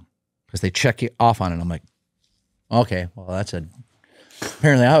installed it wrong because they check you off on it. I'm like, okay, well,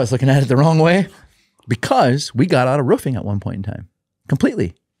 apparently I was looking at it the wrong way, because we got out of roofing at one point in time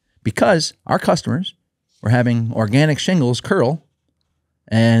completely, because our customers were having organic shingles curl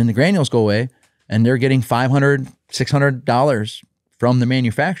and the granules go away, and they're getting $500, $600 from the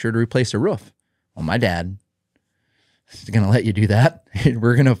manufacturer to replace the roof. Well, my dad is going to let you do that.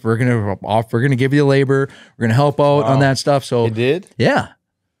 We're gonna give you labor. We're gonna help out on that stuff. So it did, yeah.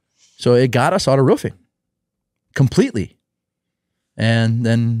 So it got us out of roofing completely. And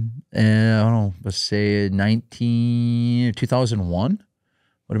then I don't know, let's say 2001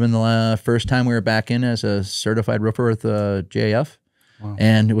 would have been the first time we were back in as a certified roofer with JAF. Wow.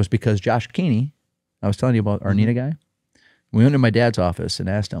 And it was because Josh Keeney, I was telling you about our Nina guy. We went to my dad's office and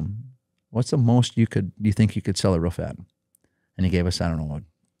asked him, what's the most you think you could sell a roof at? And he gave us, I don't know, what,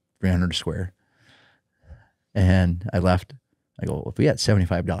 300 a square. And I left. I go, if we had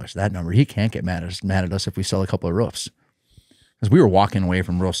 $75 that number, he can't get mad at us if we sell a couple of roofs. Because we were walking away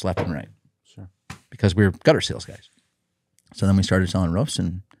from roofs left and right. Sure. Because we were gutter sales guys. So then we started selling roofs,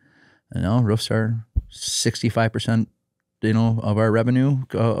 and roofs are 65%, of our revenue,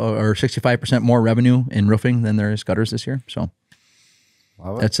 or 65% more revenue in roofing than there is gutters this year. So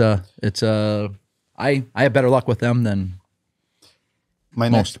I have better luck with them than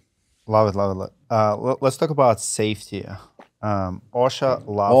most. Love it. Let's talk about safety. OSHA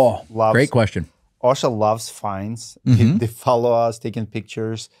loves. Great question. OSHA loves fines. They follow us, taking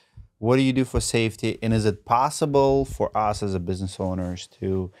pictures. What do you do for safety? And is it possible for us as a business owners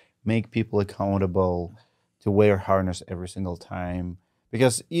to make people accountable to wear harness every single time?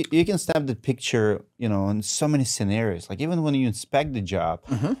 Because you can snap the picture, in so many scenarios. Like even when you inspect the job,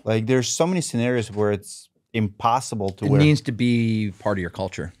 like there's so many scenarios where it's impossible to wear. It needs to be part of your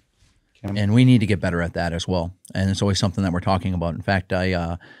culture. Okay. And we need to get better at that as well. And it's always something that we're talking about. In fact,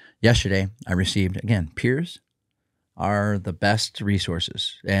 yesterday I received, again, peers are the best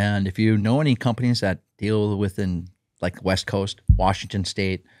resources. And if you know any companies that deal within like West Coast, Washington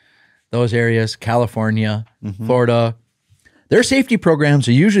State, those areas, California, Florida, their safety programs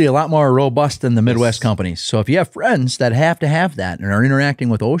are usually a lot more robust than the Midwest companies. So if you have friends that have to have that and are interacting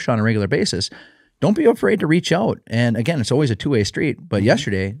with OSHA on a regular basis, don't be afraid to reach out. And again, it's always a two-way street. But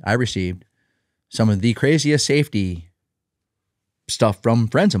yesterday, I received some of the craziest safety stuff from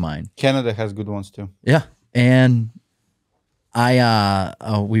friends of mine. Canada has good ones too. Yeah, and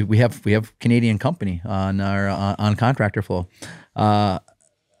we have Canadian company on our on ContractorFlow.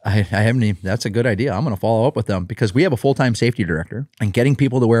 I haven't even, that's a good idea. I'm going to follow up with them because we have a full-time safety director, and getting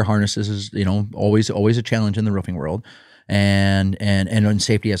people to wear harnesses is, always a challenge in the roofing world and on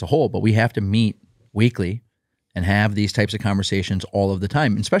safety as a whole. But we have to meet weekly and have these types of conversations all of the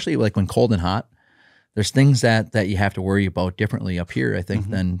time, especially like when cold and hot. There's things that you have to worry about differently up here, I think,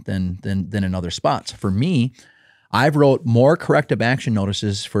 than in other spots. For me, I've wrote more corrective action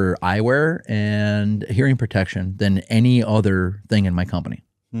notices for eyewear and hearing protection than any other thing in my company.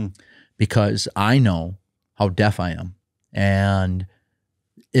 Because I know how deaf I am, and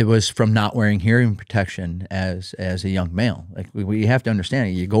it was from not wearing hearing protection as a young male. Like we have to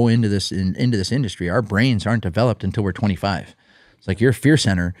understand, you go into this industry, our brains aren't developed until we're 25. It's like your fear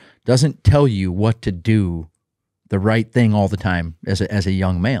center doesn't tell you what to do the right thing all the time as a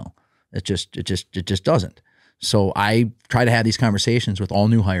young male. It just doesn't. So I try to have these conversations with all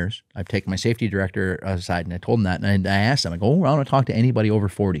new hires. I've taken my safety director aside and I told him that, and I asked them, I go, I want to talk to anybody over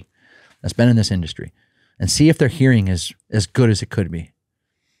 40 that's been in this industry and see if their hearing is as good as it could be.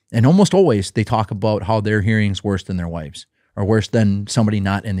 And almost always they talk about how their hearing's worse than their wife's or worse than somebody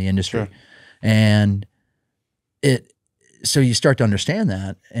not in the industry. Sure. And so you start to understand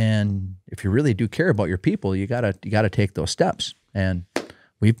that. And if you really do care about your people, you gotta take those steps. And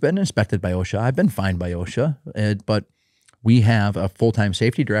we've been inspected by OSHA. I've been fined by OSHA, but we have a full-time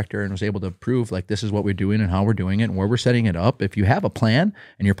safety director and was able to prove like this is what we're doing and how we're doing it and where we're setting it up. If you have a plan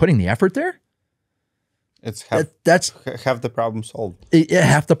and you're putting the effort there, it's half the problem solved.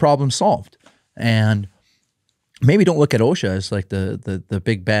 Half the problem solved. And maybe don't look at OSHA as like the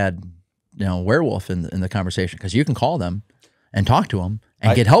big bad werewolf in the conversation, because you can call them and talk to them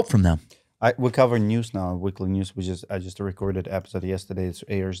and get help from them. We cover news now, weekly news. I just recorded an episode yesterday. It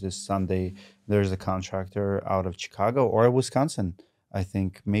airs this Sunday. There's a contractor out of Chicago or Wisconsin, I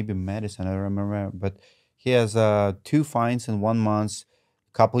think, maybe Madison, I don't remember. But he has 2 fines in 1 month.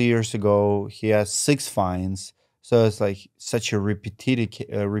 A couple of years ago, he has 6 fines. So it's like such a repeated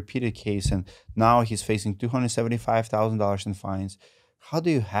case. And now he's facing $275,000 in fines. How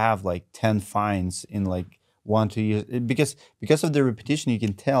do you have like 10 fines in like 1-2 years? Because of the repetition, you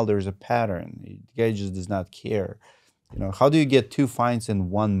can tell there's a pattern. The guy just does not care. How do you get 2 fines in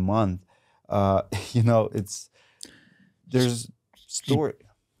 1 month? There's story.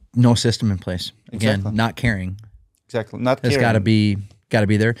 No system in place. Again, exactly. Not caring. Exactly, not caring. It's got to be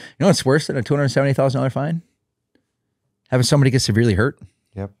there. You know what's worse than a $270,000 fine? Having somebody get severely hurt.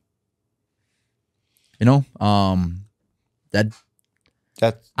 Yep. I'll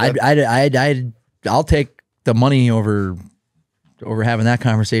take the money over having that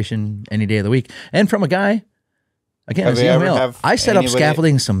conversation any day of the week. And from a guy, again, as a young male, I set up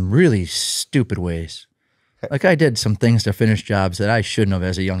scaffolding some really stupid ways. Like I did some things to finish jobs that I shouldn't have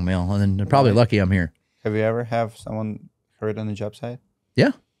as a young male, and then probably lucky I'm here. Have you ever have someone hurt on the job site?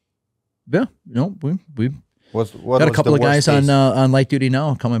 Yeah. No, we what got a couple of guys on light duty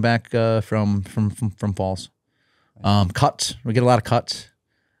now coming back from falls. Cuts. We get a lot of cuts.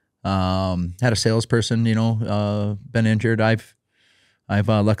 Had a salesperson, been injured. I've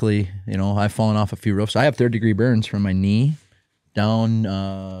luckily, I've fallen off a few roofs. I have 3rd-degree burns from my knee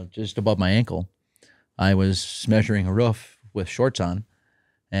down just above my ankle. I was measuring a roof with shorts on,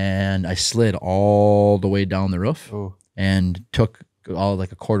 and I slid all the way down the roof and took all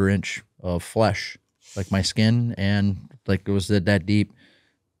like a 1/4 inch of flesh, like my skin, and like it was that deep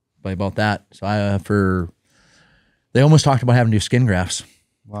by about that. So they almost talked about having to do skin grafts.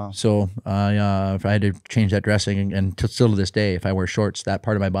 Wow. So if I had to change that dressing, and still to this day, if I wear shorts, that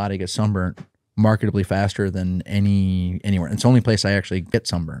part of my body gets sunburnt markedly faster than anywhere. It's the only place I actually get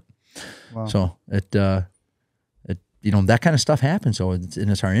sunburnt. Wow. So it that kind of stuff happens. So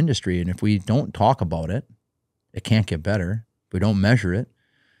it's our industry, and if we don't talk about it, it can't get better. If we don't measure it,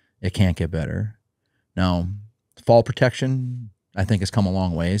 it can't get better. Now, fall protection, I think, has come a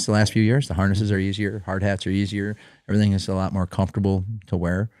long ways the last few years. The harnesses are easier, hard hats are easier, everything is a lot more comfortable to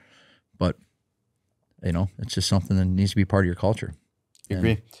wear. But it's just something that needs to be part of your culture. I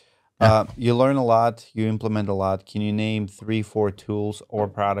agree. You learn a lot, you implement a lot. Can you name 3-4 tools or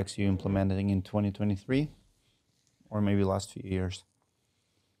products you implementing in 2023, or maybe last few years?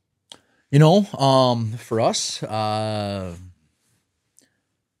 For us,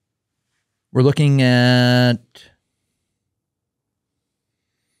 we're looking at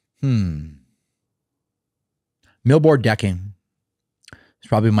millboard decking. It's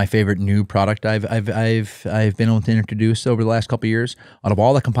probably my favorite new product I've been able to introduce over the last couple of years. Out of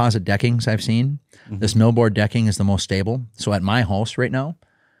all the composite deckings I've seen, this millboard decking is the most stable. So at my house right now,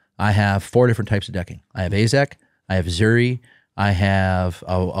 I have 4 different types of decking. I have AZEK, I have Zuri, I have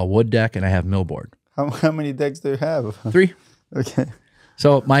a wood deck, and I have millboard. How many decks do you have? 3. Okay.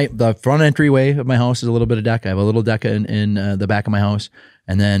 So the front entryway of my house is a little bit of deck. I have a little deck in the back of my house.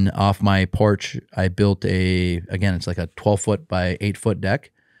 And then off my porch, I built it's like a 12-foot by 8-foot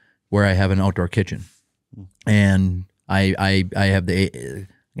deck where I have an outdoor kitchen. And I have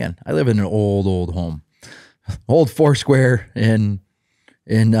I live in an old home, old 4-square in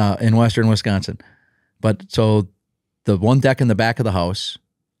western Wisconsin. But so the one deck in the back of the house,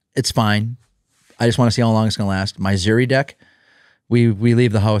 it's fine. I just want to see how long it's going to last. My Zuri deck, we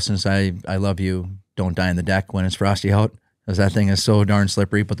leave the house and say, I love you, don't die in the deck when it's frosty out, because that thing is so darn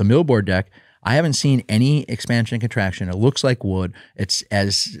slippery. But the millboard deck, I haven't seen any expansion and contraction. It looks like wood. It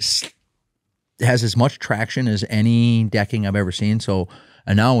has as much traction as any decking I've ever seen. So,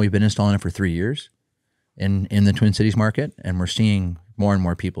 and now we've been installing it for 3 years in the Twin Cities market, and we're seeing more and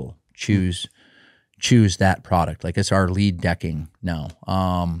more people choose that product. Like it's our lead decking now.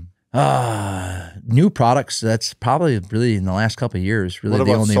 New products, that's probably really in the last couple of years, really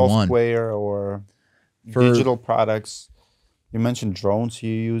the only one. What about software or digital products? You mentioned drones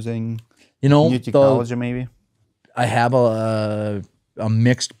you're using. New technology maybe? I have a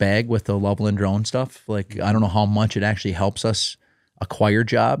mixed bag with the Loveland drone stuff. Like, I don't know how much it actually helps us acquire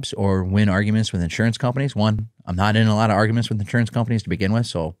jobs or win arguments with insurance companies. One, I'm not in a lot of arguments with insurance companies to begin with,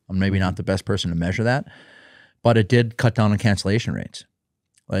 so I'm maybe not the best person to measure that. But it did cut down on cancellation rates.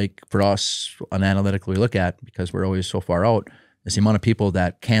 Like for us, an analytic we look at, because we're always so far out, is the amount of people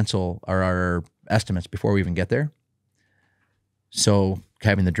that cancel our estimates before we even get there. So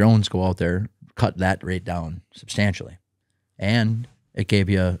having the drones go out there cut that rate down substantially, and it gave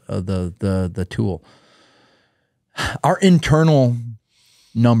you the tool. Our internal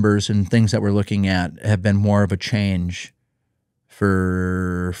numbers and things that we're looking at have been more of a change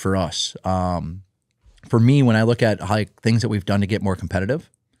for us. For me, when I look at things that we've done to get more competitive,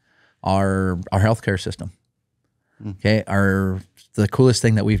 our healthcare system. Okay, the coolest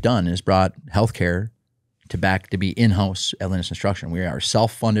thing that we've done is brought healthcare to be in-house at Lindus Construction. We are a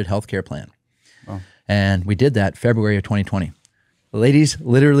self-funded healthcare plan. Oh. And we did that February of 2020. The ladies,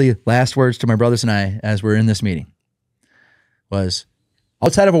 literally last words to my brothers and I as we're in this meeting was,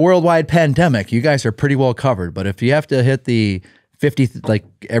 outside of a worldwide pandemic, you guys are pretty well covered. But if you have to hit the 50, like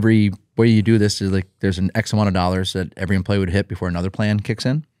every way you do this is like there's an X amount of dollars that every employee would hit before another plan kicks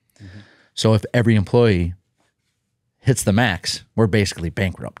in. Mm-hmm. So if every employee hits the max, we're basically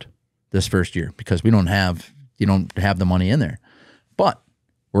bankrupt this first year because you don't have the money in there. But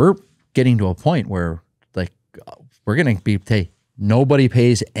we're getting to a point where like we're going to be, hey, nobody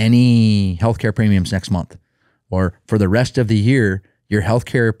pays any healthcare premiums next month, or for the rest of the year, your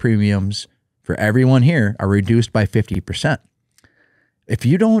healthcare premiums for everyone here are reduced by 50%. If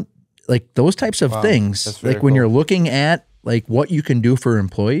you don't like those types of things, like when you're looking at like what you can do for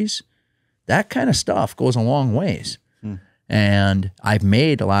employees, that kind of stuff goes a long ways. And I've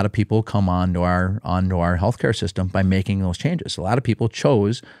made a lot of people come onto our healthcare system by making those changes. A lot of people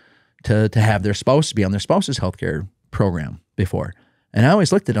chose to have their spouse be on their spouse's healthcare program before. And I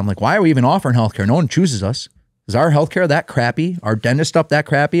always looked at them like, why are we even offering healthcare? No one chooses us. Is our healthcare that crappy? Our dentist stuff that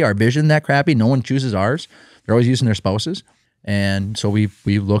crappy? Our vision that crappy? No one chooses ours. They're always using their spouses. And so we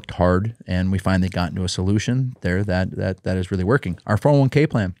looked hard, and we finally got into a solution there that is really working. Our 401k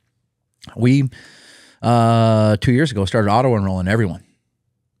plan, we 2 years ago started auto enrolling everyone,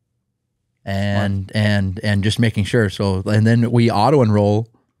 and just making sure. So and then we auto enroll,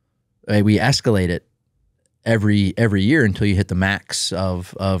 we escalate it every year until you hit the max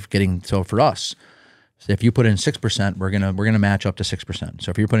of getting. So for us, so if you put in 6%, we're gonna match up to 6%. So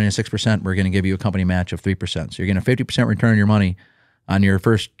if you're putting in 6%, we're gonna give you a company match of 3%. So you're gonna 50% return your money on your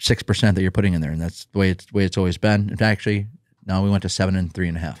first 6% that you're putting in there, and that's the way it's always been. And actually, now we went to 7 and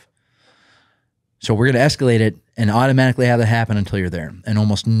 3.5. So we're gonna escalate it and automatically have that happen until you're there. And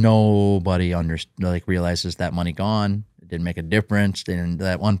almost nobody realizes that money gone. It didn't make a difference. They didn't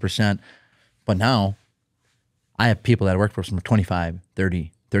that 1%. But now I have people that work for us for 25,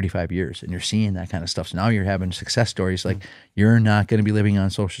 30, 35 years, and you're seeing that kind of stuff. So now you're having success stories like you're not going to be living on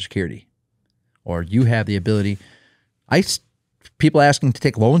Social Security, or you have the ability. People asking to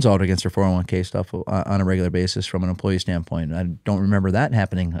take loans out against their 401k stuff on a regular basis from an employee standpoint. I don't remember that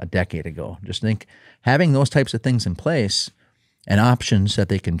happening a decade ago. Just think having those types of things in place and options that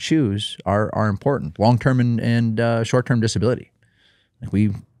they can choose are important. Long-term and short-term disability.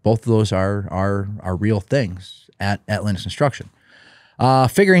 Both of those are real things at Lindus Construction.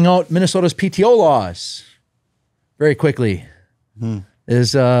 Figuring out Minnesota's PTO laws very quickly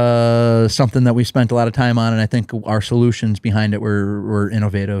is something that we spent a lot of time on, and I think our solutions behind it were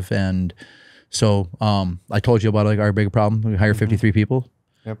innovative. And so I told you about our big problem. We hire 53 people.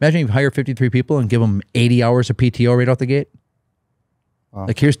 Yep. Imagine you hire 53 people and give them 80 hours of PTO right out the gate. Wow.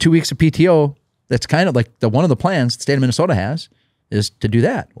 Here's 2 weeks of PTO. That's kind of like one of the plans the state of Minnesota has is to do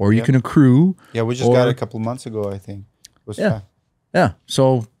that, or you can accrue. Yeah, we just got it a couple of months ago, I think. Yeah.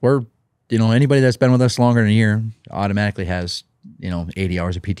 So we're, anybody that's been with us longer than a year automatically has, 80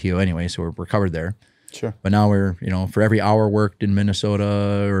 hours of PTO anyway. So we're covered there. Sure. But now we're, for every hour worked in Minnesota,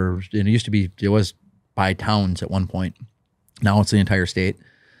 or it was by towns at one point. Now it's the entire state.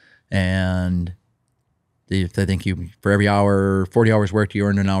 And I think for every hour, 40 hours worked, you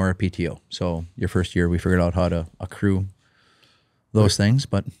earned an hour of PTO. So your first year, we figured out how to accrue those things,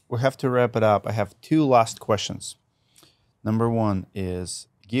 but we have to wrap it up. I have 2 last questions. Number 1 is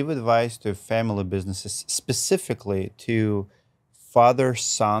give advice to family businesses, specifically to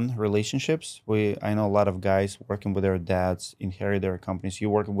father-son relationships. I know a lot of guys working with their dads inherit their companies. You're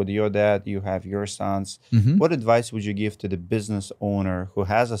working with your dad, you have your sons. What advice would you give to the business owner who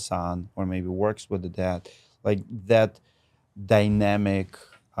has a son or maybe works with the dad, like that dynamic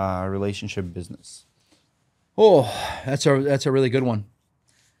relationship business? Oh, that's a really good one.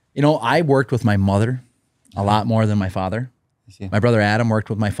 I worked with my mother a lot more than my father. My brother Adam worked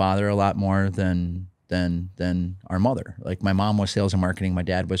with my father a lot more than our mother. Like my mom was sales and marketing. My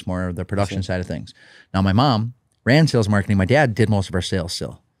dad was more of the production side of things. Now my mom ran sales and marketing. My dad did most of our sales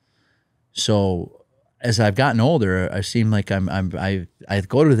still. So as I've gotten older, I seem like I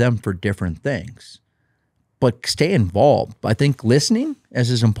go to them for different things, but stay involved. I think listening is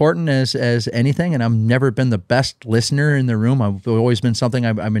as important as anything. And I've never been the best listener in the room. I've always been something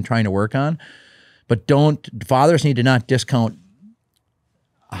I've been trying to work on. But fathers need to not discount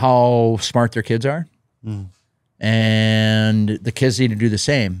how smart their kids are. And the kids need to do the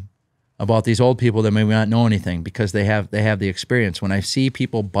same about these old people that may not know anything, because they have the experience. When I see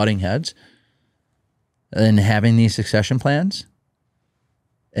people butting heads and having these succession plans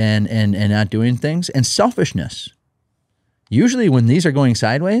and not doing things, and selfishness, usually when these are going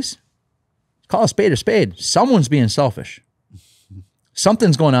sideways, call a spade, someone's being selfish.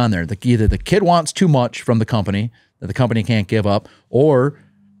 Something's going on there. Either the kid wants too much from the company that the company can't give up, or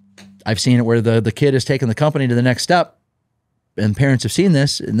I've seen it where the kid has taken the company to the next step, and parents have seen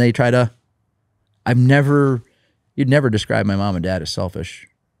this and they try to. You'd never describe my mom and dad as selfish,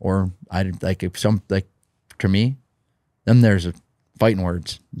 or to me, then there's fighting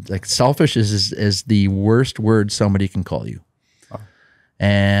words. Like selfish is the worst word somebody can call you.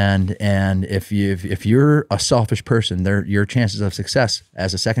 And if you're a selfish person, your chances of success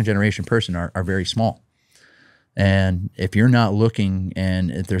as a second generation person are very small. And if you're not looking,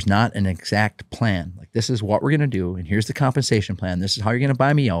 and if there's not an exact plan, like this is what we're going to do, and here's the compensation plan, this is how you're going to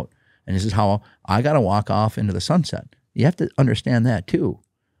buy me out, and this is how I got to walk off into the sunset. You have to understand that too.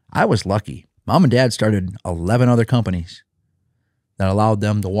 I was lucky. Mom and dad started 11 other companies that allowed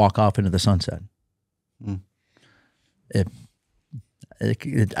them to walk off into the sunset. I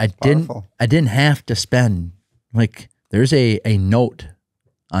didn't have to spend, like, there's a note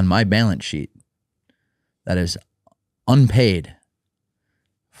on my balance sheet that is unpaid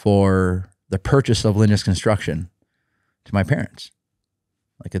for the purchase of Lindus Construction to my parents.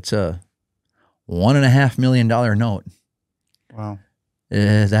 Like, it's a $1.5 million note Wow.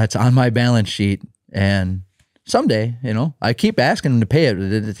 That's on my balance sheet. And someday, you know, I keep asking him to pay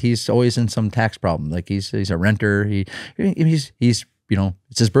it. He's always in some tax problem. Like he's a renter. He's you know,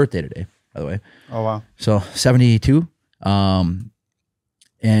 it's his birthday today, by the way. Oh, wow. So 72. And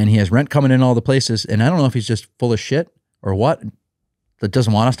he has rent coming in all the places. And I don't know if he's just full of shit or what, that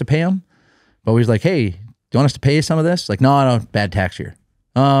doesn't want us to pay him. But he's like, hey, do you want us to pay you some of this? Like, no, bad tax year.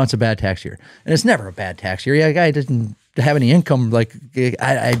 Oh, it's a bad tax year. And it's never a bad tax year. Yeah, the guy doesn't have any income. Like,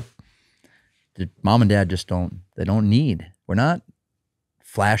 mom and dad just they don't need. We're not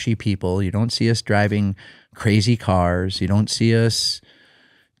flashy people. You don't see us driving crazy cars. You don't see us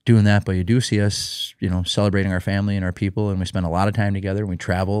doing that, but you do see us, you know, celebrating our family and our people, and we spend a lot of time together, and we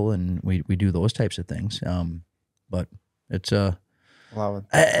travel, and we do those types of things. But it's love it.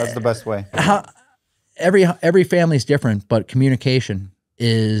 That's the best way. Every family is different, but communication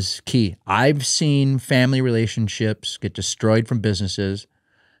is key. I've seen family relationships get destroyed from businesses,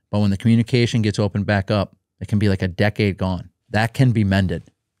 but when the communication gets opened back up, it can be like a decade gone. That can be mended.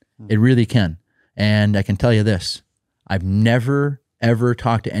 It really can. And I can tell you this, I've never, ever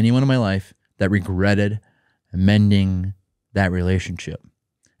talked to anyone in my life that regretted mending that relationship.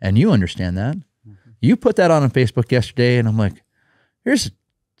 And you understand that. You put that on Facebook yesterday, and I'm like,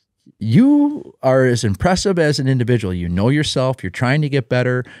 you are as impressive as an individual. You know yourself. You're trying to get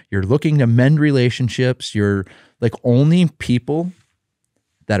better. You're looking to mend relationships. You're like, only people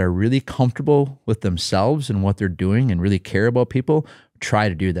that are really comfortable with themselves and what they're doing and really care about people try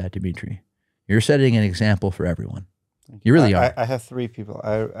to do that, Dimitri. You're setting an example for everyone. You really are. I have 3 people.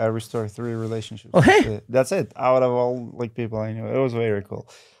 I restored 3 relationships. Oh, hey. That's it. Out of all like people I knew. It was very cool.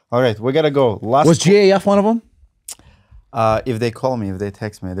 All right, we got to go. Was GAF one of them? If they call me, if they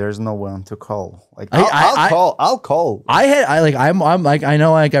text me, there's no one to call. Like I'll call. I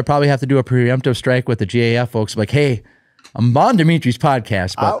know I probably have to do a preemptive strike with the GAF folks. Like, hey, I'm on Dimitri's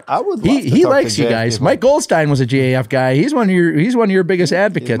podcast, but I would love he likes you guys. People. Mike Goldstein was a GAF guy. He's one of your biggest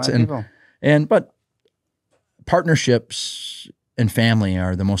advocates. But partnerships and family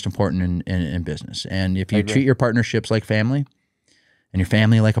are the most important in business. And if you treat your partnerships like family and your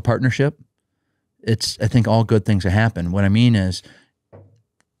family like a partnership, I think all good things that happen. What I mean is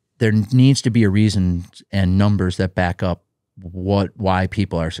there needs to be a reason and numbers that back up why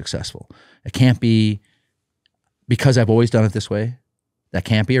people are successful. It can't be because I've always done it this way. That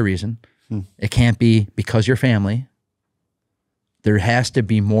can't be a reason. It can't be because you're family. There has to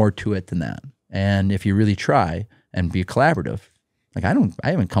be more to it than that. And if you really try and be collaborative, like I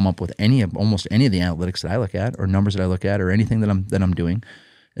haven't come up with almost any of the analytics that I look at or numbers that I look at or anything that I'm doing.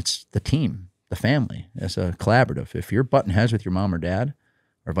 It's the team, the family. It's a collaborative. If you're butting heads with your mom or dad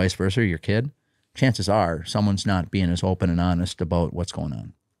or vice versa, your kid, chances are someone's not being as open and honest about what's going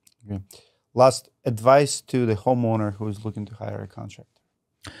on. Okay. Last advice to the homeowner who's looking to hire a contractor.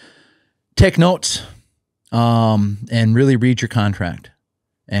 Take notes and really read your contract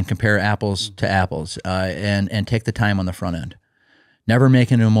and compare apples to apples and take the time on the front end. Never make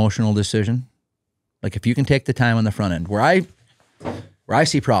an emotional decision. Like if you can take the time on the front end, where I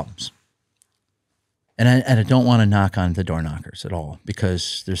see problems, and I don't want to knock on the door knockers at all,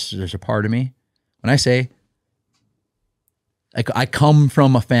 because there's a part of me, when I say, I come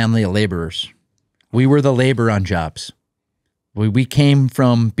from a family of laborers. We were the labor on jobs. We came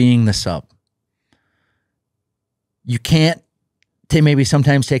from being the sub. You can't maybe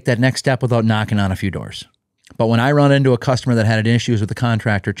sometimes take that next step without knocking on a few doors. But when I run into a customer that had issues with the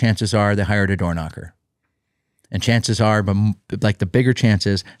contractor, chances are they hired a door knocker. And chances are, but like the bigger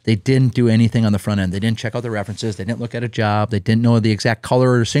chances, they didn't do anything on the front end. They didn't check out the references. They didn't look at a job. They didn't know the exact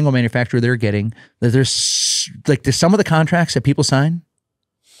color or single manufacturer they're getting. There's some of the contracts that people sign.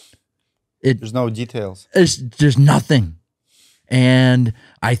 There's no details. There's nothing. And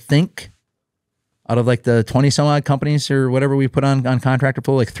I think out of like the 20 some odd companies or whatever we put on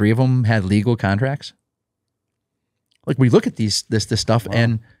ContractorFlow, like 3 of them had legal contracts. Like we look at this stuff, wow,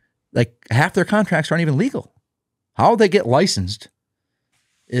 and like half their contracts aren't even legal. How they get licensed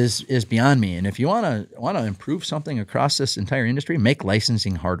is beyond me. And if you want to improve something across this entire industry, make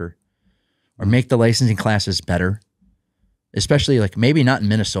licensing harder, or make the licensing classes better. Especially like maybe not in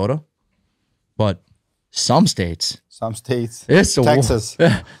Minnesota, but some states. It's Texas.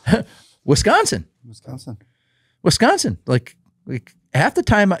 Wisconsin. Like half the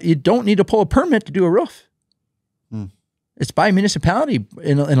time you don't need to pull a permit to do a roof. It's by municipality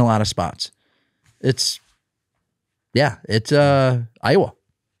in a lot of spots. It's Iowa.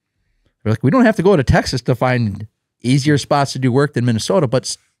 We're like, we don't have to go to Texas to find easier spots to do work than Minnesota,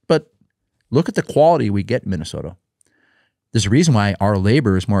 but look at the quality we get in Minnesota. There's a reason why our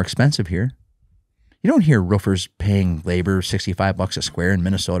labor is more expensive here. You don't hear roofers paying labor $65 a square in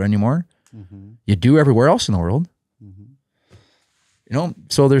Minnesota anymore. You do everywhere else in the world. You know,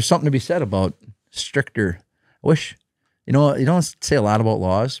 so there's something to be said about stricter. I wish, you know, you don't say a lot about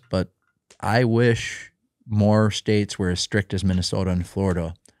laws, but I wish more states were as strict as Minnesota and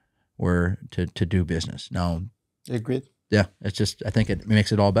Florida were to do business. Now, Agreed. yeah, it's just, I think it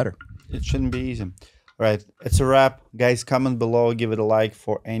makes it all better. It shouldn't be easy. All right, it's a wrap. Guys, comment below, give it a like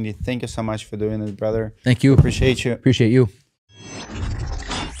for Andy. Thank you so much for doing it, brother. Thank you. Appreciate you. Appreciate you.